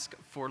ask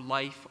for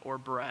life or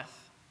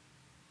breath.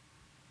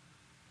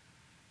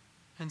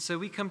 And so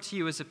we come to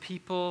you as a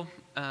people,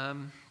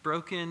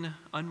 broken,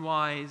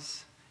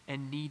 unwise,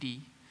 and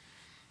needy,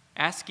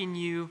 asking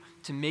you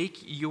to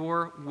make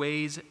your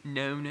ways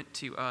known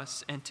to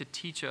us and to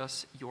teach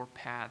us your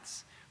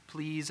paths.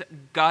 Please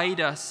guide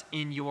us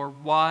in your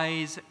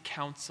wise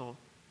counsel.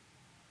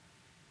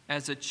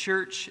 As a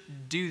church,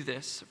 do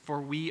this,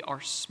 for we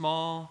are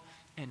small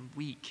and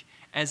weak.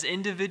 As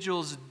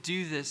individuals,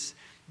 do this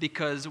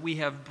because we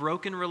have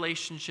broken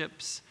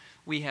relationships,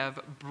 we have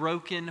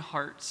broken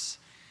hearts,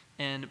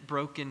 and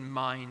broken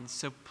minds.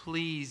 So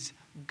please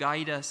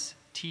guide us,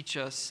 teach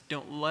us.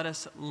 Don't let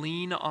us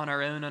lean on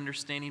our own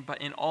understanding, but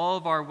in all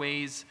of our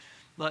ways,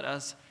 let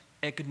us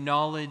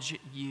acknowledge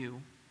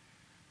you,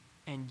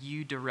 and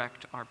you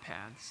direct our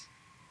paths.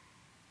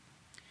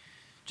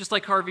 Just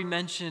like Harvey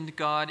mentioned,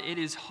 God, it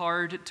is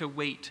hard to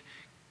wait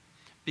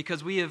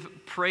because we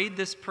have prayed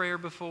this prayer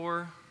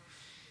before,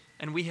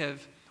 and we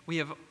have,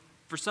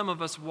 for some of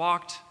us,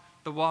 walked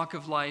the walk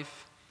of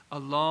life a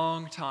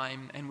long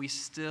time, and we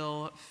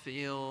still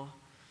feel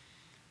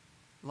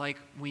like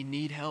we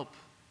need help.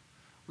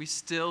 We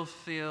still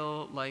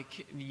feel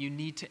like you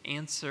need to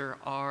answer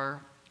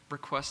our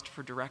request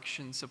for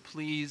direction. So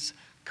please,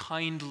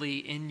 kindly,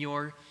 in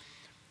your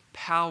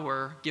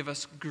power, give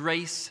us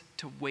grace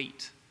to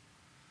wait.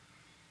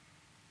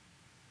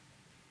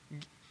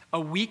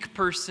 A weak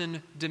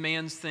person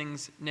demands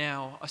things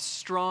now. A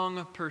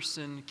strong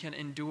person can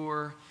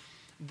endure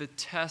the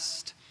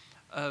test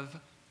of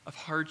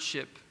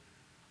hardship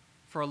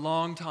for a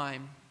long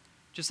time.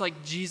 Just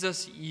like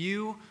Jesus,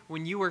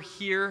 when you were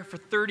here for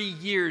 30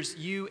 years,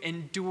 you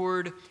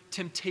endured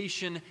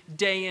temptation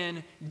day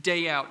in,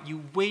 day out.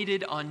 You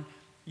waited on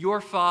your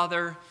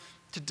Father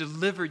to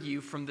deliver you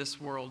from this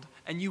world,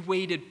 and you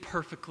waited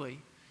perfectly.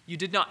 You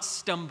did not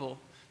stumble,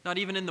 not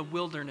even in the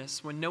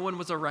wilderness when no one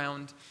was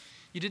around.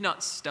 You did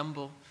not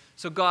stumble.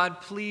 So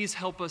God, please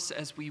help us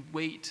as we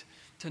wait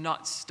to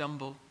not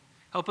stumble.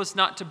 Help us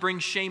not to bring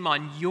shame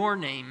on your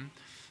name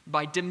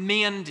by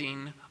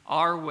demanding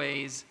our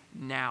ways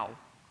now.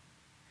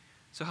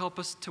 So help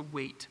us to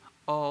wait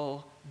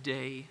all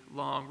day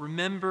long.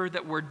 Remember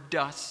that we're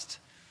dust.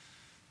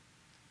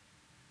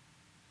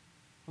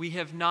 We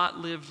have not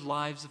lived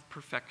lives of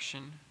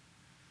perfection.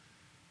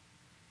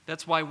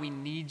 That's why we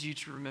need you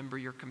to remember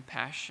your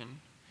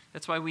compassion.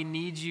 That's why we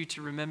need you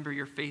to remember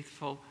your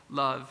faithful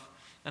love.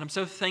 And I'm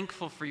so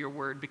thankful for your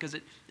word, because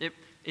it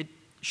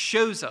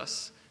shows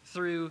us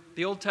through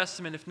the Old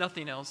Testament, if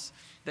nothing else,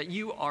 that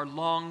you are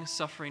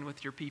long-suffering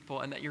with your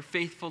people and that your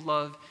faithful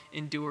love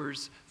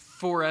endures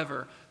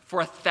forever, for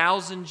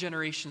 1,000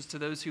 generations to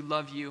those who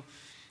love you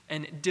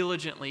and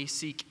diligently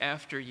seek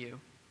after you.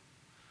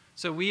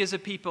 So we as a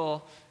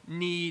people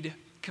need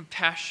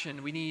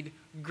compassion. We need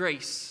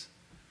grace.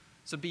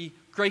 So be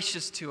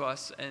gracious to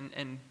us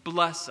and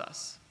bless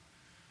us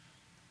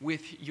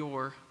with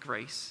your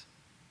grace.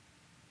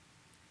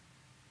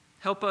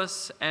 Help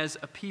us as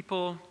a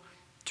people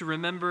to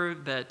remember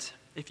that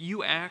if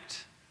you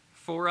act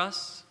for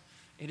us,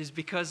 it is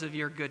because of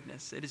your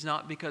goodness. It is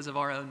not because of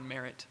our own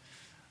merit,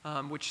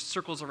 which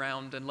circles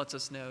around and lets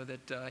us know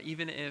that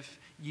even if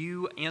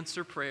you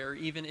answer prayer,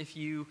 even if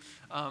you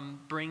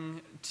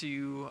bring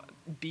to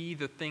be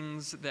the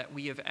things that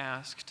we have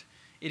asked,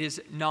 it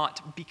is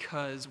not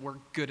because we're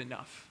good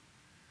enough.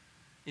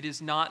 It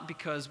is not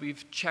because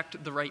we've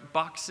checked the right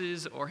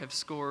boxes or have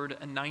scored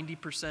a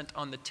 90%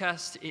 on the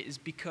test. It is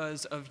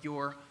because of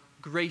your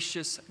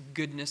gracious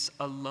goodness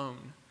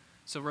alone.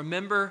 So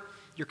remember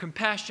your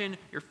compassion,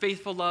 your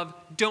faithful love.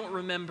 Don't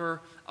remember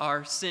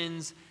our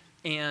sins,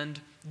 and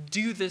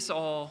do this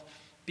all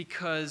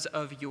because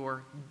of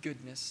your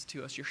goodness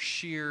to us, your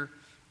sheer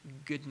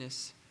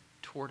goodness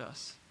toward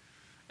us.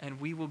 And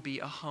we will be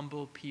a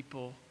humble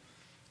people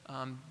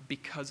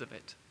because of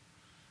it.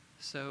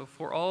 So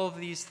for all of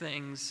these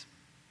things,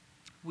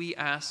 we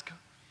ask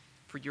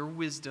for your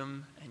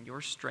wisdom and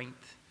your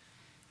strength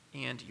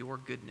and your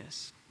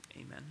goodness.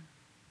 Amen.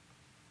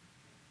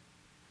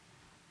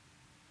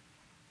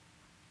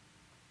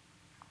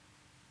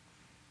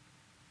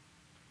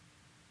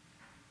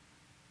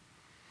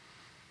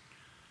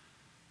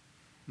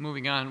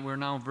 Moving on, we're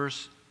now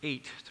verse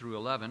 8 through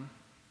 11.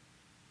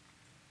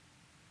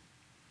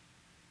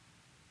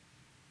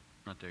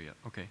 Not there yet.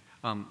 Okay.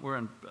 We're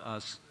in.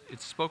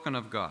 It's spoken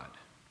of God.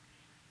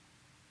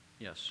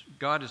 Yes,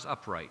 God is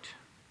upright.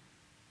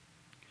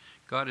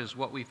 God is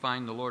what we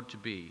find the Lord to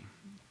be.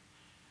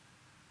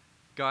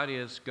 God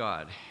is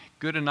God.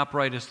 Good and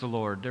upright is the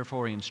Lord,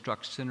 therefore he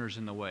instructs sinners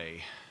in the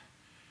way.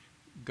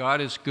 God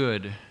is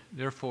good,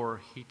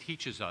 therefore he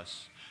teaches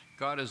us.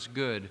 God is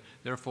good,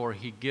 therefore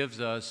he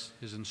gives us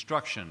his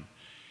instruction.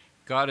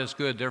 God is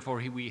good,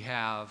 therefore we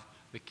have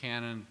the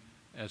canon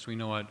as we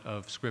know it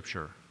of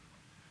Scripture.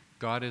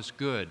 God is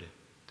good,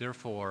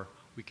 therefore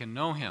we can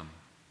know him.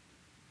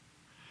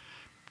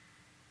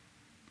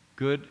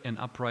 Good and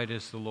upright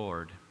is the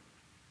Lord.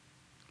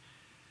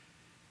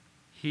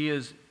 He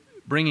is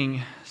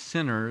bringing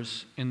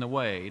sinners in the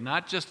way,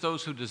 not just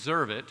those who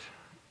deserve it,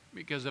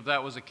 because if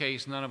that was the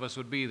case, none of us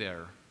would be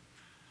there,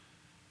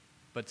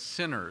 but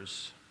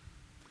sinners.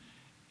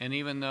 And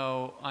even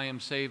though I am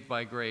saved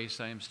by grace,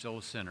 I am still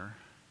a sinner.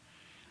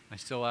 I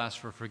still ask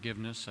for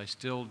forgiveness. I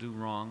still do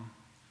wrong.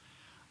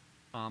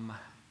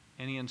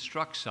 And he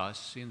instructs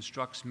us, he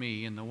instructs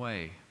me in the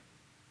way.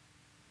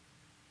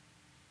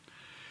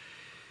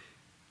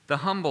 The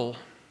humble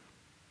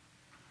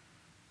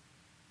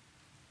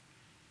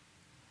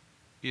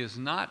is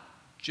not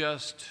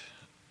just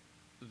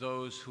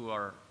those who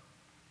are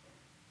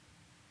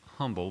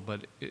humble,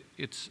 but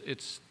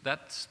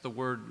that's the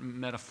word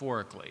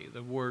metaphorically.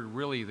 The word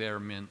really there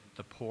meant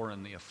the poor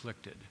and the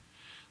afflicted.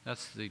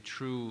 That's the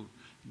true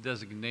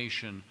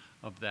designation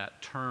of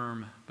that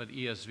term, but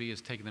ESV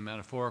has taken the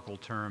metaphorical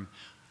term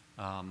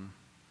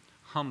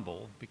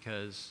humble,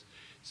 because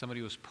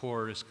somebody who's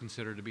poor is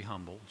considered to be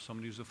humble.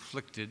 Somebody who's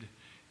afflicted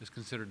is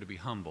considered to be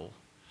humble.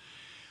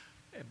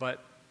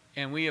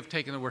 And we have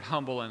taken the word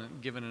humble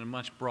and given it a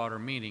much broader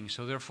meaning,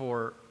 so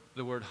therefore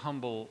the word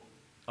humble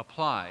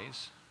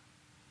applies.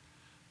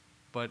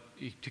 But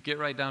to get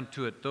right down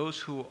to it, those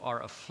who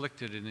are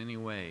afflicted in any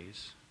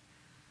ways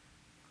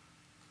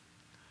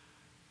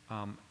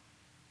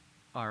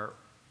are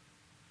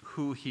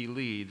who he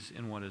leads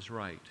in what is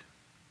right.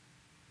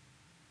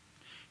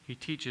 He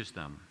teaches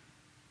them.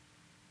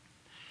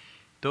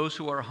 Those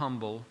who are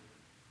humble,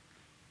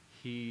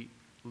 he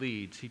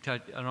leads.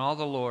 And all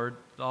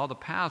the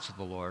paths of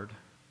the Lord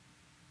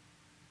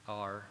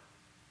are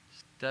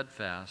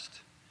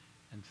steadfast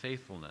and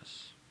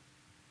faithfulness.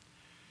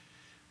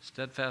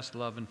 Steadfast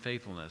love and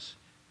faithfulness.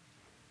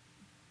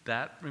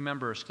 That,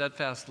 remember,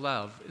 steadfast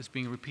love is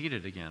being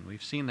repeated again.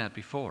 We've seen that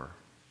before.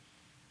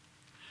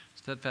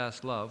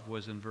 Steadfast love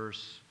was in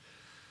verse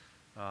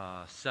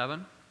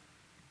 7,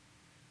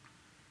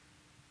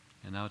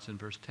 and now it's in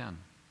verse 10.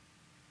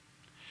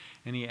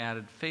 And he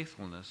added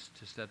faithfulness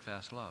to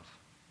steadfast love.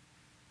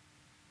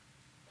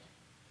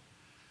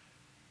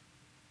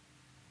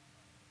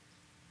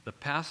 The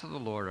paths of the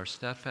Lord are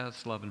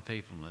steadfast love and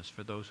faithfulness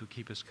for those who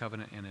keep his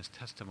covenant and his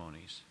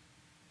testimonies.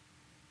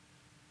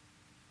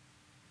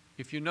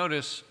 If you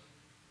notice,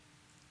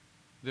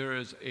 there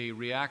is a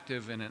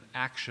reactive and an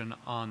action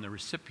on the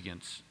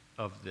recipients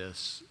of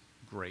this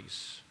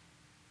grace.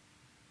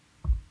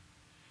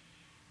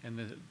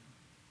 And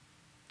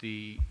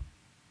the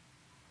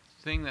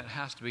thing that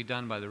has to be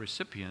done by the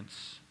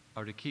recipients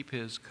are to keep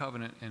his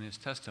covenant and his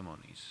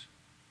testimonies.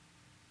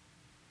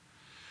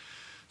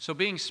 So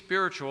being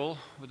spiritual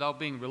without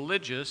being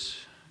religious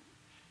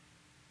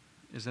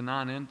is a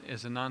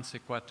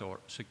non-sequitur,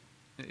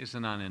 is a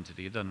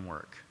non-entity. It doesn't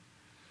work.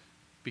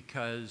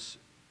 Because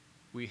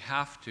we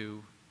have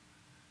to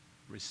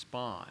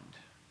respond.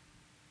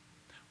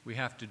 We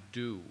have to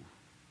do.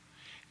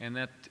 And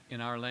that,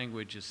 in our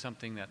language, is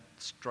something that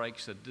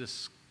strikes a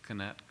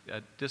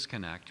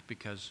disconnect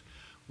because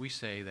we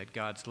say that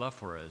God's love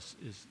for us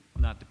is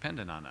not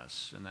dependent on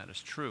us, and that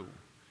is true.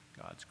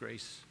 God's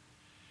grace.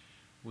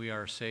 We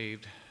are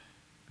saved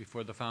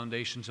before the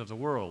foundations of the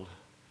world.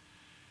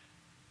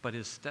 But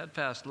his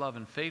steadfast love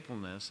and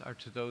faithfulness are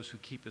to those who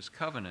keep his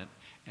covenant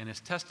and his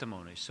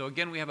testimonies. So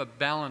again, we have a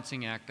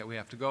balancing act that we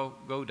have to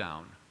go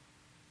down.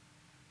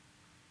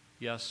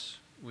 Yes,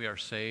 we are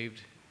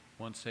saved.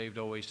 Once saved,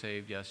 always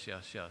saved. Yes,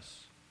 yes,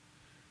 yes.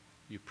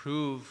 You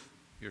prove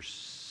your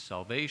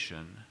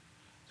salvation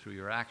through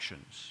your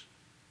actions.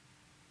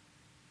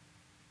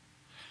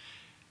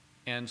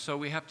 And so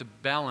we have to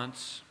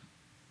balance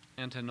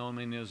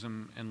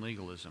antinomianism and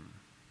legalism.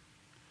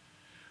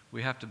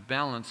 We have to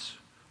balance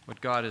what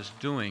God is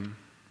doing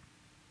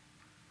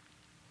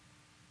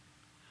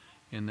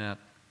in that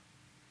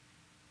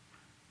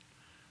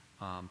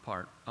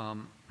part.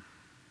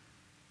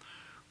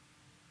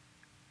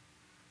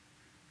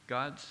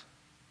 God's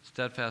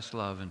steadfast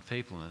love and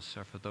faithfulness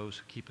are for those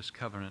who keep his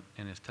covenant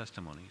and his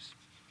testimonies.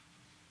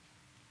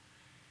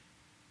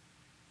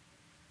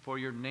 For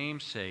your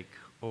name's sake,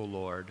 O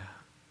Lord,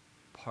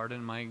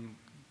 pardon my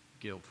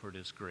guilt, for it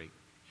is great.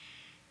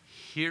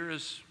 Here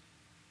is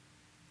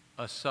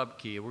a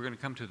sub-key. We're going to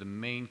come to the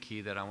main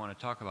key that I want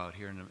to talk about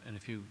here in a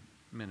few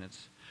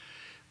minutes.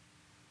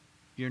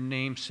 Your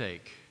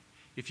namesake.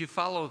 If you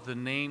follow the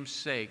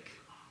namesake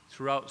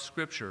throughout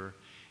Scripture,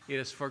 it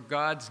is for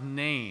God's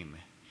name.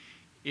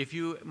 If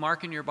you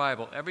mark in your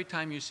Bible, every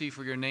time you see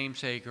for your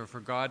namesake or for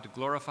God to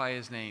glorify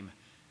his name,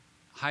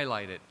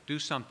 highlight it, do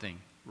something,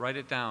 write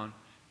it down,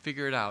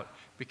 figure it out,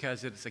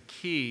 because it's a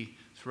key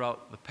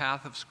throughout the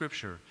path of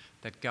Scripture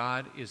that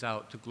God is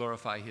out to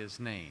glorify his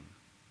name.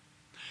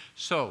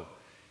 So,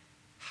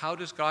 how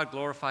does God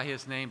glorify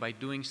his name? By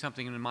doing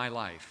something in my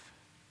life.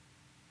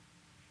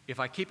 If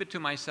I keep it to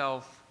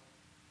myself,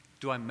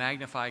 do I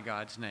magnify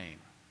God's name?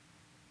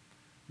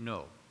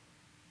 No.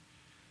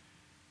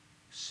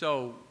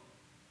 So,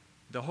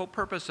 the whole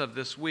purpose of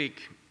this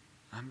week,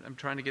 I'm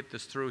trying to get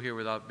this through here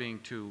without being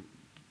too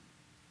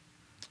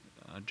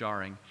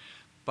jarring,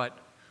 but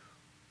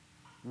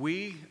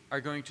we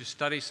are going to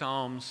study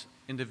Psalms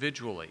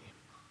individually.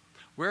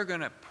 We're going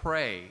to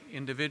pray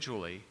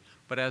individually,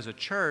 but as a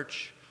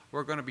church,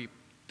 we're going to be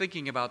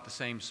thinking about the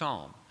same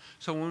psalm.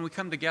 So when we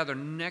come together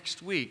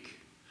next week,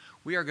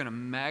 we are going to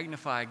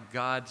magnify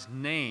God's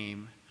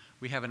name.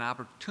 We have an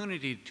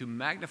opportunity to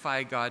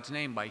magnify God's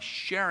name by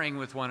sharing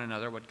with one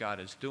another what God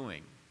is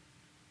doing.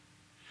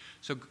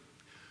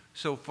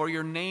 So for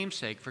your name's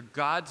sake, for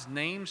God's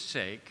name's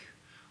sake,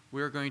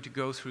 we're going to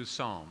go through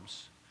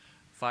Psalms.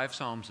 5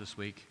 Psalms this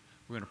week.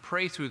 We're going to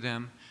pray through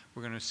them.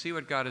 We're going to see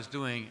what God is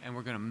doing, and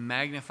we're going to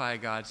magnify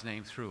God's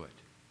name through it.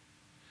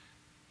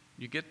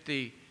 You get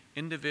the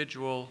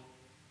individual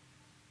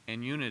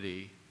and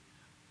unity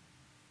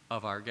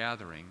of our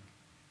gathering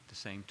at the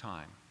same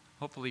time.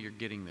 Hopefully you're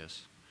getting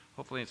this.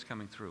 Hopefully it's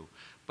coming through.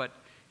 But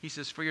he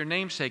says, for your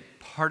name's sake,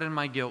 pardon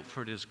my guilt,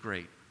 for it is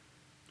great.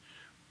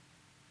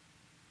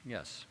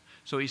 Yes.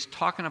 So he's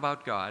talking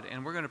about God,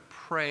 and we're going to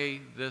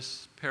pray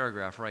this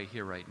paragraph right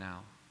here, right now.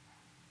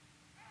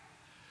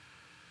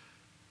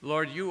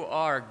 Lord, you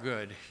are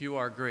good. You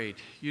are great.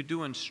 You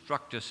do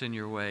instruct us in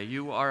your way.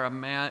 You are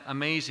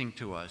amazing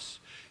to us.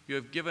 You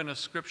have given us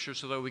Scripture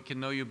so that we can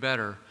know you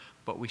better,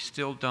 but we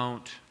still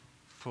don't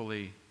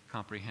fully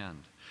comprehend.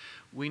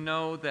 We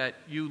know that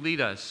you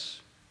lead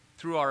us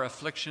through our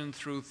affliction,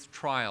 through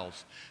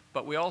trials,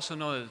 but we also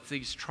know that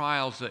these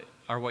trials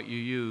are what you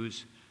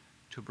use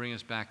to bring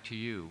us back to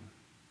you.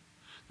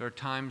 There are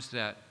times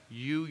that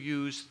you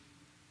use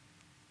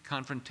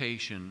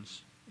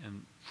confrontations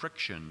and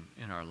friction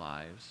in our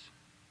lives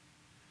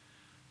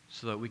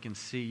so that we can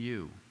see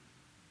you.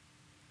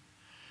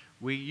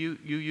 You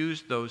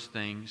use those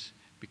things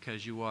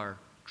because you are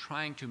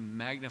trying to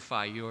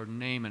magnify your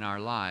name in our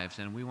lives,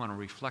 and we want to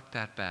reflect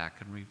that back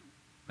and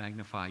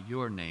magnify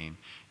your name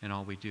in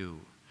all we do.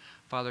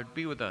 Father,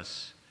 be with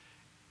us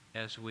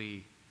as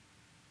we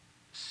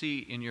see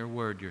in your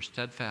word your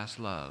steadfast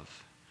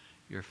love,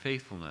 your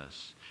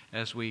faithfulness,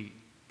 as we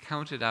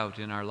count it out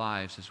in our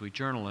lives, as we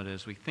journal it,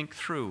 as we think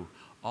through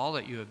all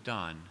that you have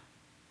done.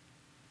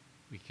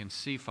 We can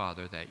see,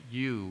 Father, that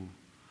you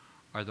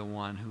are the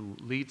one who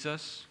leads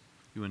us,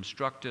 you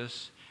instruct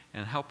us,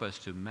 and help us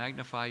to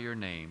magnify your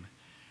name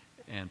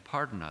and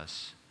pardon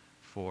us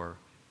for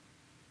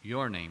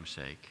your name's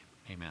sake.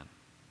 Amen.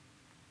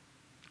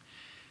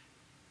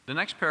 The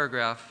next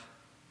paragraph,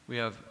 we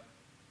have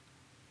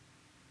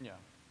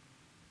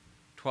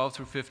 12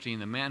 through 15,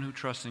 the man who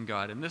trusts in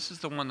God. And this is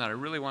the one that I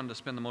really wanted to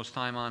spend the most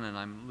time on, and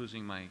I'm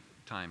losing my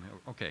time.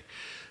 Okay.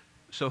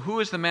 So who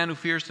is the man who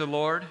fears the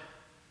Lord?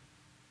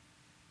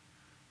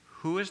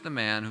 Who is the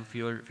man who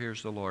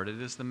fears the Lord?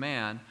 It is the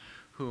man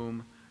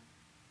whom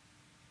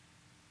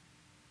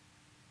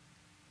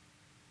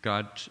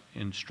God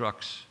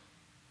instructs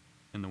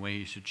in the way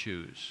he should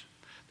choose.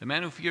 The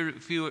man who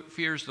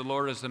fears the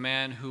Lord is the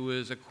man who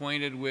is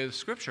acquainted with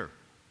Scripture.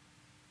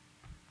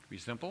 To be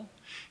simple,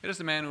 it is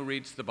the man who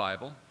reads the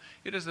Bible.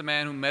 It is the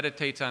man who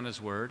meditates on his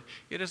word.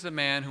 It is the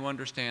man who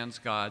understands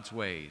God's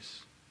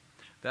ways.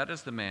 That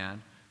is the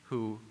man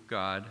who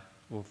God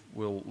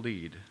will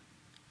lead.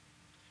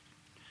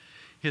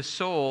 His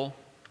soul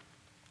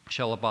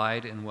shall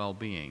abide in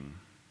well-being,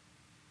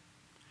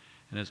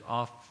 and his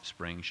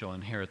offspring shall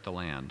inherit the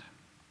land.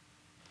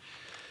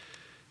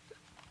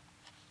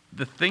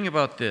 The thing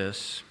about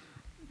this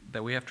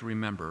that we have to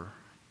remember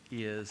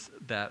is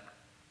that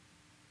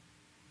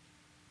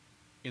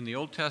in the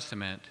Old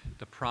Testament,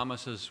 the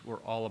promises were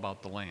all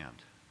about the land.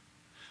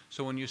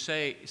 So when you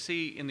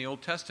see in the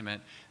Old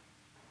Testament,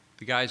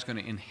 the guy's going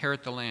to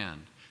inherit the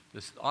land,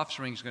 this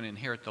offspring is going to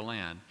inherit the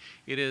land,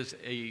 it is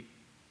a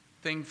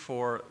thing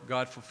for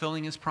God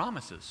fulfilling his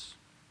promises.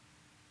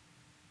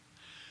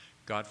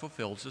 God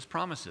fulfills his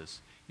promises.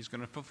 He's going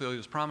to fulfill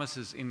his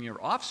promises in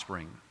your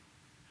offspring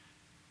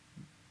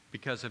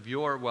because of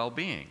your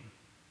well-being.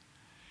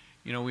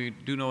 You know, we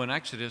do know in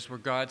Exodus where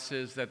God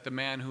says that the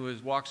man who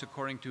walks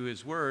according to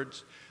his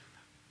words,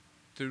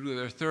 through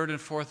their third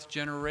and fourth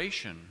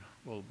generation,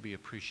 will be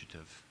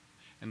appreciative.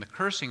 And the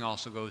cursing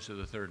also goes to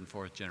the third and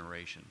fourth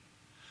generation.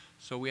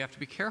 So we have to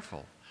be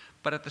careful.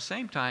 But at the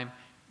same time,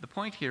 the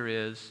point here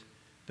is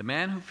the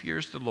man who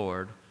fears the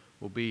Lord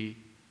will be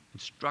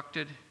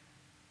instructed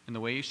in the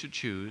way he should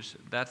choose.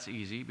 That's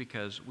easy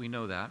because we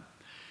know that.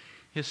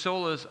 His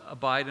soul is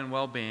abide in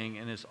well-being,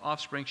 and his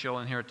offspring shall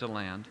inherit the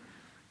land.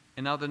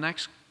 And now the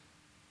next,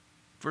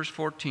 verse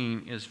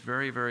 14, is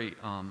very, very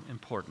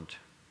important.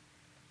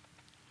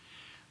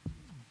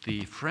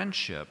 The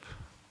friendship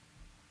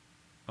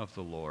of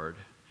the Lord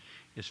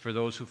is for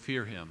those who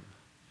fear him.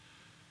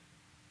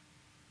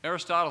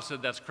 Aristotle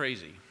said that's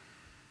crazy.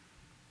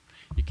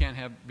 You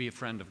can't be a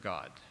friend of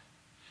God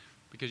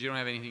because you don't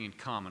have anything in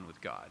common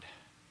with God.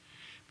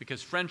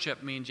 Because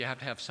friendship means you have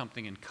to have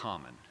something in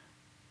common.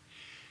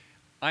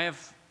 I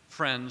have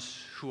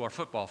friends who are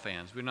football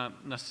fans. We're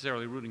not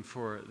necessarily rooting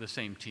for the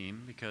same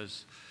team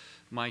because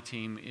my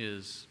team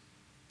is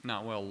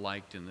not well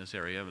liked in this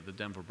area, the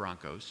Denver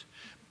Broncos.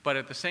 But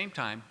at the same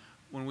time,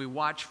 when we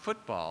watch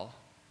football,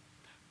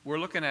 we're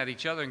looking at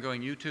each other and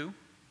going, you too?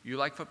 You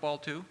like football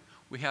too?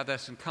 We have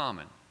this in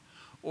common.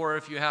 Or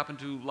if you happen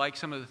to like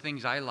some of the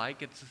things I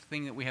like, it's a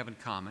thing that we have in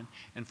common,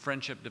 and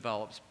friendship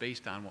develops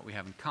based on what we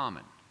have in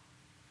common.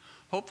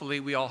 Hopefully,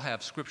 we all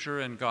have Scripture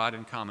and God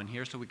in common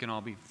here, so we can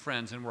all be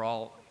friends, and we're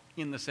all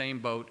in the same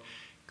boat,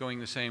 going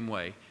the same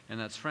way, and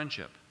that's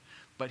friendship.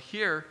 But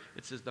here,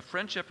 it says the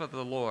friendship of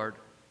the Lord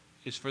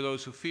is for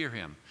those who fear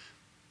him.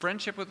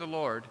 Friendship with the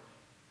Lord,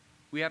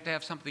 we have to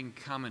have something in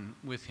common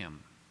with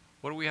him.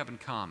 What do we have in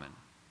common?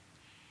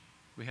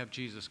 We have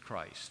Jesus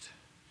Christ,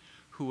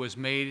 who was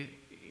made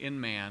in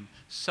man,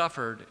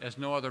 suffered as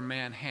no other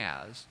man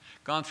has,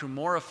 gone through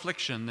more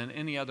affliction than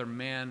any other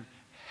man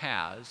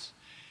has,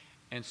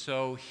 and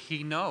so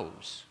he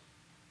knows.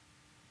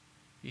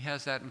 He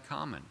has that in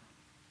common.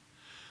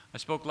 I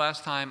spoke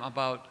last time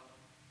about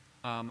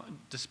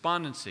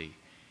despondency.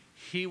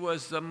 He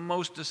was the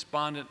most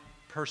despondent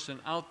person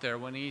out there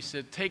when he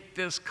said, "Take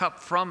this cup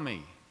from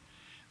me."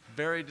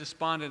 Very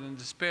despondent and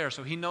despair.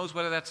 So he knows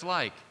what that's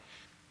like.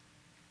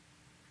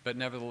 But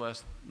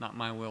nevertheless, not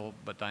my will,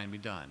 but thine be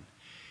done.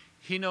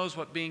 He knows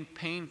what being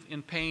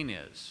in pain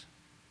is.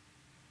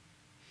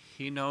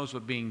 He knows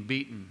what being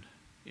beaten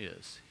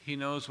is. He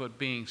knows what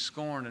being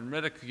scorned and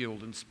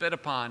ridiculed and spit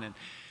upon and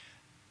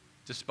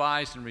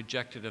despised and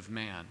rejected of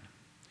man.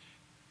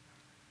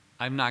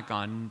 I've not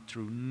gone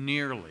through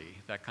nearly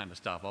that kind of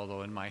stuff,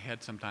 although in my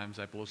head sometimes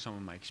I blow some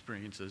of my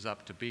experiences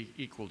up to be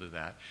equal to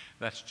that.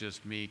 That's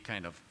just me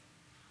kind of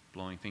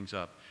blowing things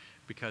up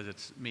because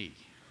it's me.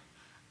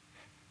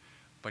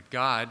 But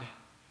God,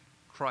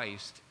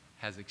 Christ,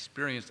 has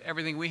experienced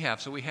everything we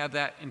have, so we have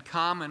that in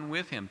common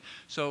with him.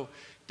 So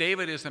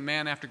David is a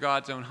man after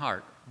God's own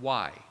heart.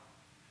 Why?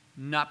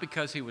 Not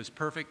because he was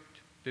perfect.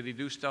 Did he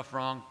do stuff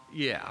wrong?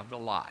 Yeah, a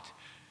lot.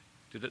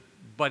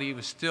 But he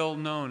was still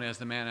known as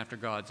the man after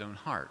God's own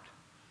heart.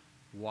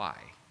 Why?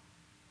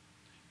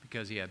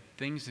 Because he had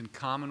things in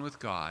common with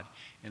God,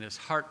 and his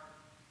heart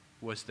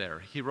was there.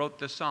 He wrote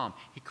this psalm.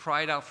 He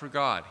cried out for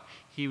God.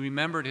 He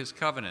remembered his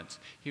covenants.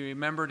 He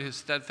remembered his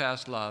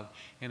steadfast love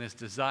and his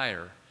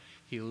desire.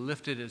 He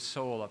lifted his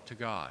soul up to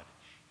God.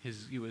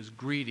 He was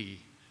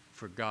greedy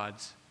for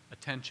God's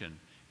attention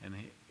and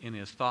in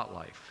his thought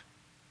life.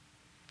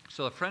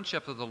 So the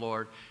friendship of the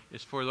Lord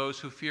is for those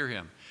who fear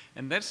him.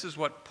 And this is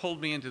what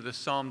pulled me into this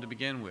psalm to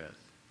begin with.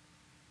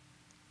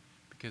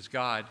 Because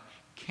God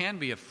can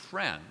be a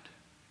friend,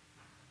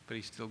 but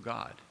he's still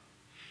God.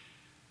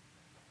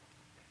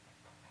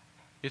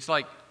 It's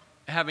like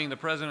having the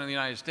President of the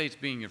United States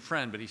being your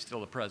friend, but he's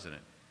still the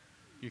president.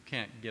 You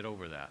can't get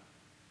over that.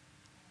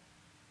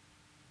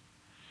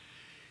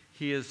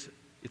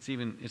 That's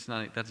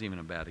even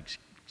a bad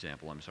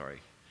example, I'm sorry.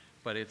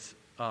 But it's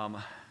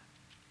the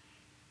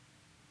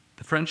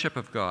friendship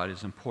of God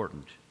is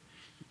important.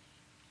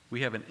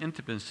 We have an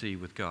intimacy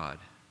with God.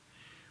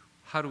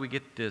 How do we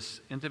get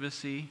this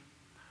intimacy?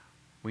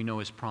 We know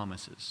His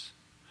promises.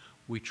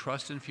 We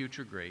trust in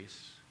future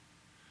grace.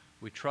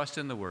 We trust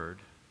in the Word.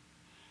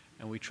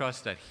 And we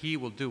trust that He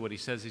will do what He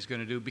says He's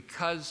going to do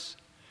because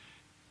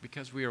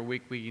we are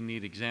weak, we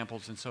need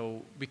examples. And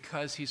so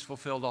because He's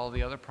fulfilled all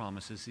the other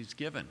promises He's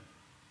given.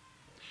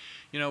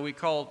 You know, we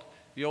called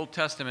the Old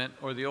Testament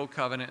or the Old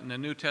Covenant and the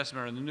New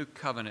Testament or the New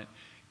Covenant.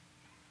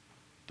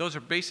 Those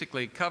are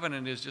basically,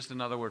 covenant is just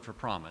another word for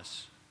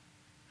promise.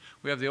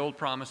 We have the old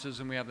promises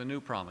and we have the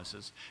new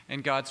promises.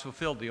 And God's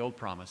fulfilled the old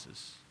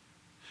promises.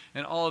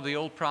 And all of the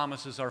old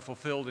promises are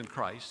fulfilled in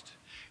Christ.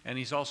 And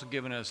He's also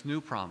given us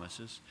new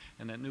promises.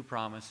 And that new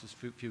promise is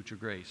future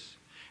grace.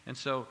 And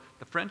so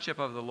the friendship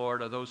of the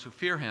Lord are those who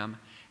fear Him,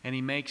 and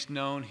He makes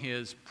known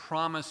His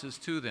promises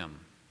to them.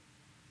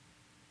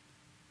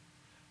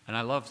 And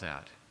I love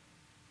that.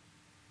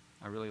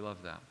 I really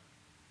love that.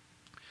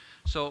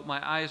 So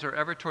my eyes are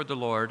ever toward the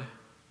Lord,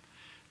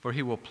 for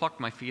He will pluck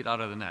my feet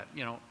out of the net.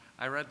 You know,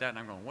 I read that and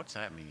I'm going, what's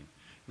that mean?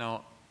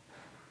 Now,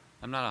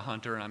 I'm not a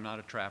hunter and I'm not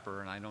a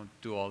trapper and I don't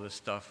do all this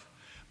stuff.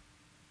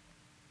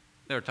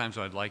 There are times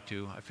I'd like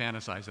to. I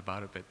fantasize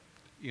about it, but,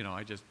 you know,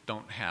 I just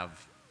don't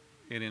have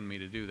it in me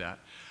to do that.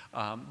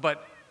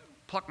 But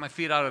pluck my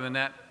feet out of the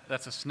net,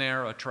 that's a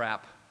snare, a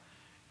trap.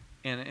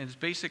 And it's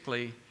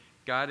basically,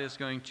 God is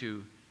going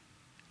to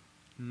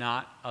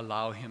not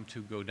allow him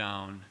to go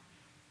down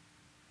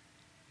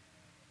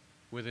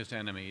with his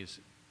enemies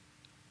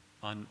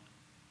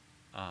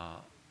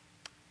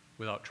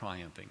without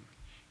triumphing.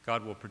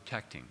 God will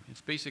protect him. It's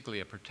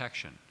basically a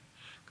protection.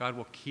 God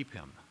will keep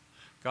him.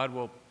 God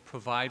will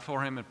provide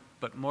for him,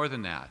 but more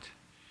than that,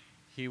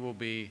 he will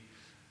be,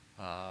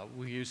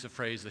 we use the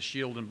phrase, the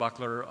shield and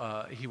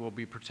buckler, he will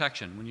be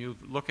protection. When you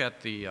look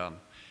at the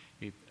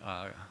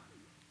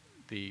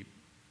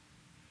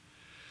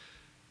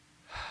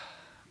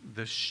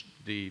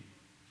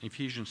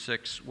Ephesians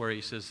 6, where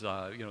he says,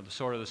 the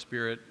sword of the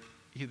Spirit,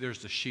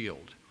 there's the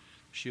shield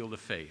of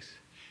faith,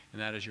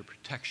 and that is your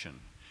protection.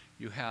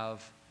 You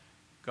have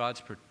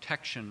God's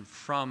protection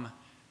from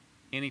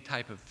any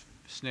type of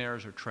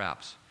snares or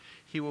traps.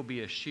 He will be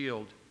a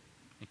shield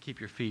and keep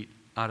your feet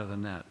out of the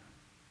net.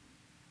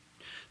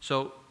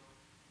 So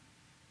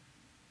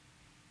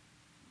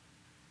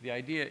the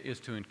idea is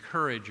to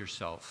encourage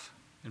yourself.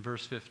 In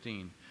verse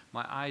 15,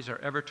 my eyes are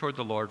ever toward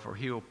the Lord, for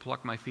he will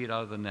pluck my feet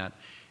out of the net.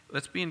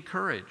 Let's be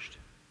encouraged.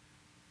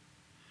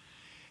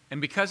 And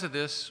because of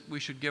this,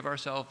 we should give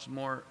ourselves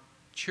more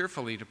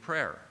cheerfully to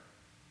prayer.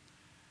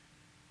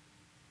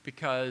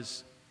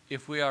 Because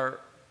if we are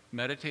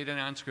meditating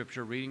on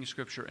Scripture, reading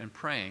Scripture, and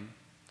praying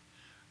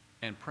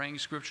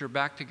Scripture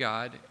back to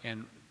God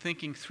and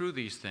thinking through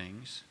these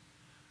things,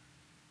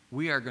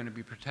 we are going to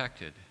be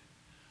protected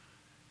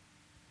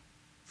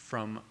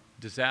from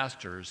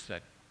disasters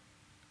that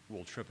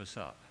will trip us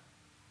up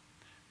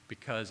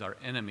because our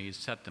enemies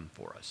set them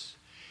for us.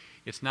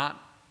 It's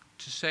not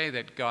to say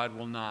that God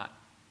will not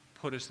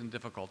put us in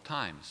difficult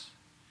times.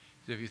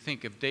 If you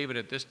think of David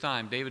at this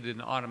time, David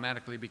didn't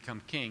automatically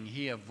become king.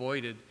 He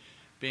avoided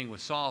being with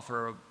Saul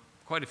for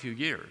quite a few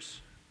years.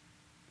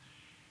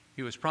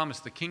 He was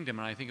promised the kingdom,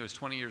 and I think it was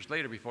 20 years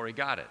later before he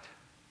got it.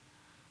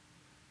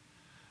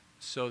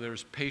 So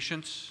there's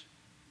patience,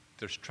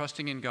 there's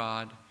trusting in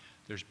God,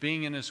 there's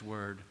being in his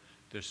word,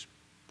 there's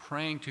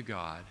praying to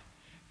God,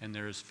 and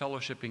there's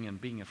fellowshipping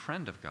and being a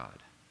friend of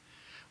God.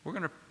 We're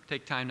going to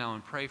take time now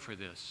and pray for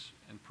this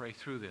and pray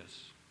through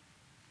this.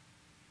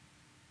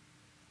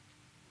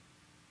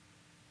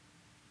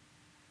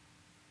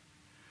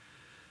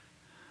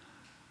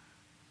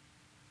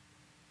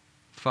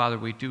 Father,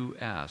 we do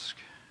ask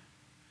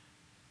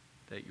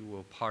that you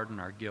will pardon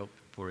our guilt,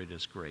 for it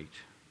is great.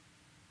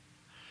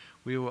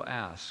 We will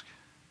ask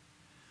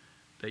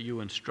that you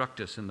instruct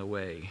us in the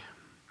way.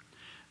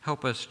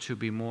 Help us to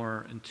be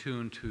more in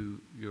tune to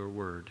your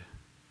word.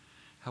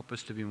 Help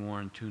us to be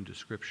more in tune to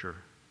Scripture.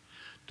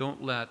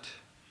 Don't let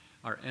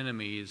our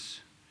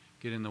enemies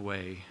get in the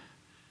way,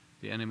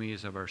 the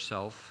enemies of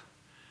ourself,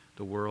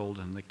 the world,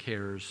 and the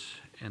cares,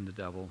 and the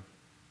devil.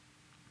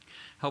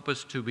 Help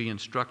us to be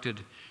instructed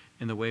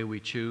in the way we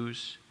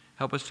choose.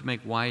 Help us to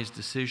make wise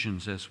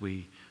decisions as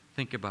we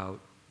think about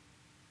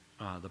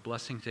the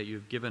blessings that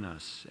you've given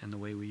us and the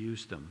way we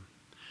use them.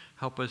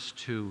 Help us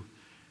to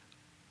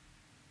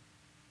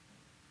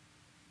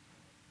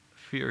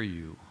fear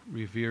you,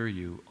 revere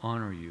you,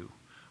 honor you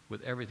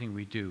with everything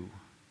we do.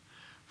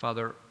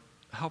 Father,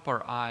 help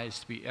our eyes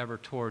to be ever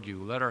toward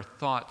you. Let our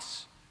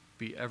thoughts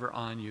be ever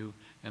on you,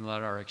 and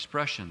let our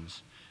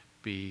expressions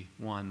be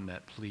one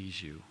that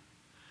please you.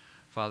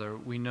 Father,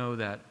 we know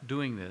that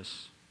doing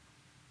this,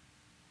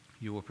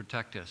 you will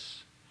protect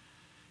us.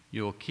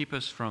 You will keep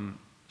us from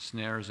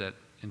snares that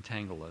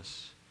entangle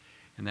us,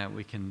 and that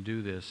we can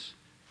do this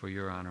for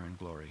your honor and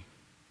glory.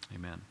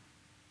 Amen.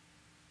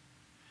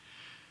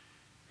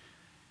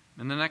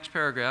 In the next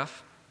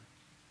paragraph,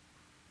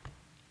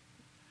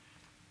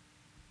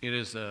 it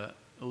is a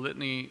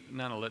litany,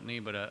 not a litany,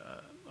 but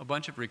a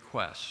bunch of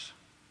requests.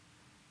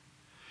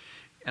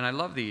 And I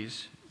love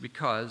these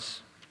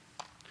because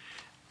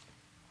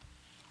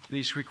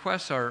these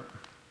requests are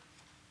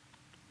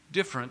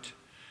different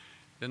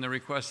than the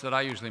requests that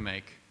I usually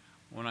make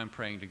when I'm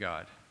praying to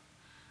God.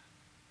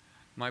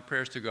 My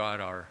prayers to God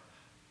are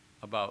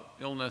about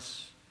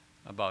illness,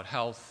 about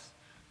health,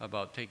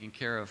 about taking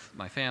care of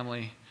my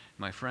family,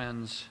 my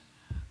friends.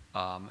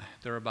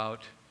 They're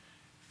about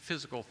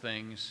physical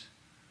things,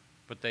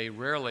 but they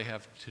rarely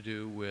have to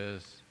do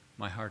with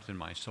my heart and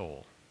my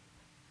soul.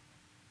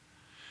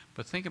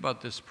 But think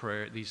about these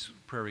prayer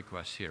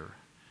requests here.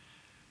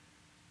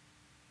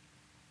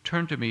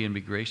 Turn to me and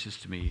be gracious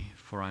to me,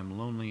 for I'm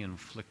lonely and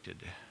afflicted.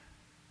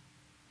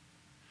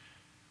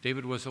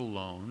 David was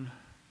alone,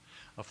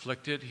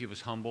 afflicted, he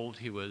was humbled,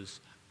 he was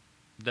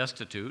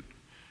destitute.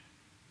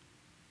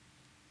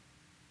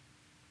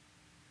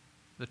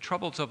 The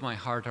troubles of my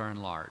heart are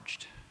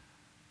enlarged.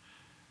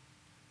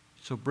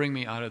 So bring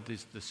me out of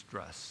this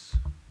distress.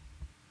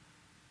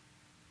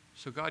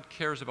 So God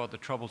cares about the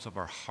troubles of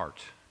our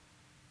heart.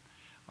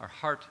 Our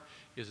heart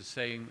is a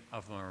saying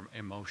of our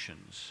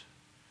emotions.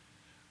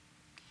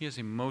 He is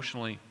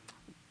emotionally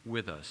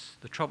with us.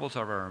 The troubles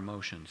of our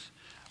emotions.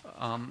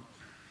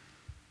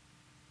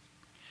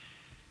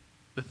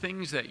 The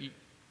things that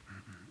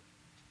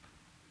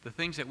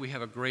we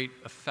have a great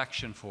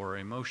affection for, or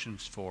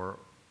emotions for,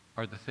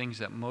 are the things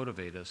that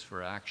motivate us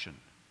for action.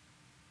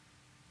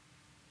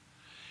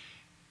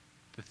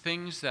 The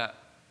things that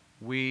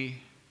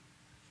we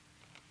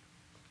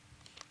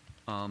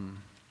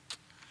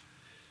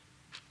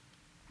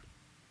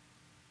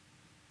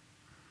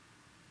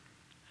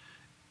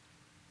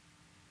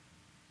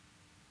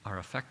are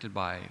affected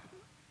by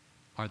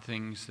are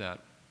things that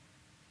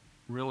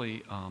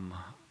really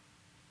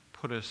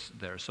put us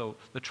there. So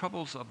the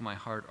troubles of my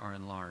heart are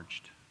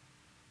enlarged.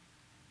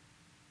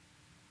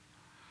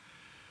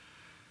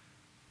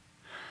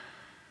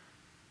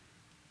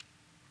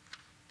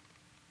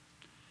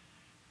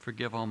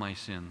 Forgive all my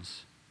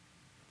sins.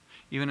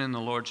 Even in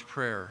the Lord's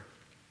Prayer,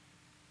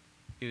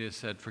 it is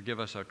said, forgive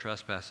us our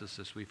trespasses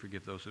as we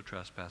forgive those who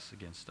trespass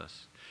against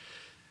us.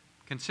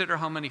 Consider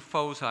how many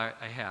foes I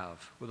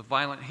have. With a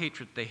violent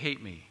hatred they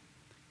hate me.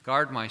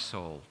 Guard my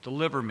soul.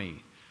 Deliver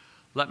me.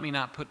 Let me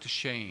not put to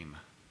shame.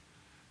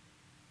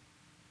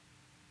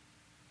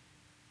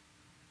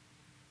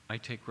 I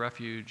take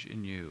refuge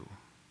in you.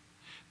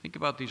 Think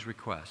about these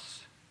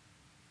requests.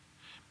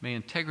 May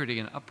integrity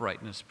and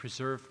uprightness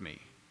preserve me.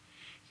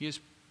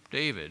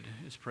 David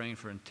is praying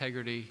for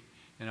integrity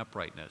and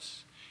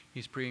uprightness.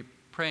 He's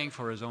praying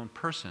for his own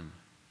person.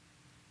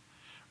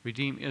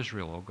 Redeem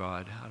Israel, O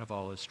God, out of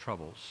all its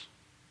troubles.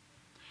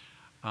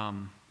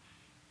 To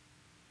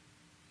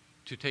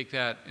take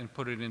that and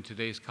put it in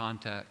today's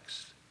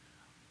context,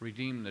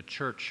 redeem the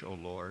church, O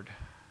Lord,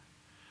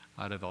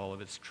 out of all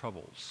of its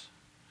troubles.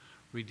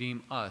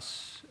 Redeem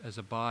us as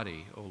a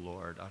body, O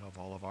Lord, out of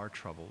all of our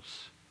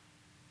troubles.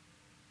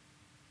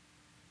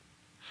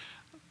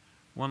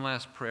 One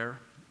last prayer,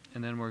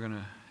 and then we're going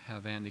to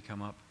have Andy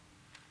come up.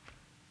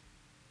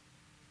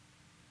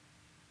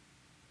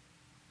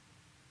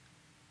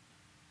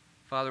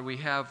 Father, we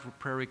have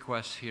prayer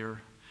requests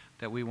here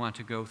that we want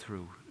to go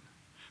through.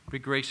 Be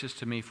gracious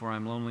to me, for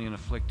I'm lonely and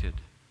afflicted.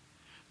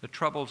 The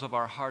troubles of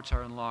our hearts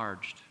are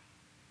enlarged.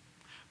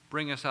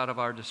 Bring us out of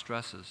our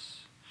distresses.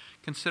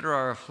 Consider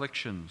our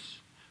afflictions.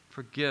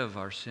 Forgive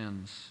our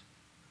sins.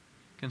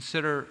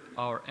 Consider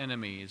our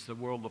enemies, the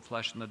world, the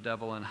flesh, and the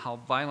devil, and how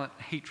violent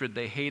hatred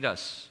they hate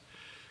us.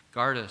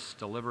 Guard us,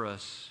 deliver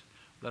us.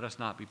 Let us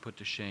not be put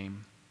to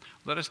shame.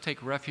 Let us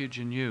take refuge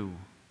in you.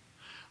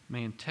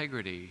 May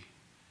integrity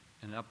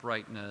and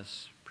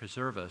uprightness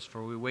preserve us,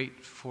 for we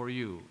wait for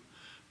you.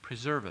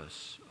 Preserve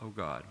us, O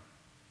God.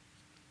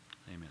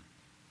 Amen.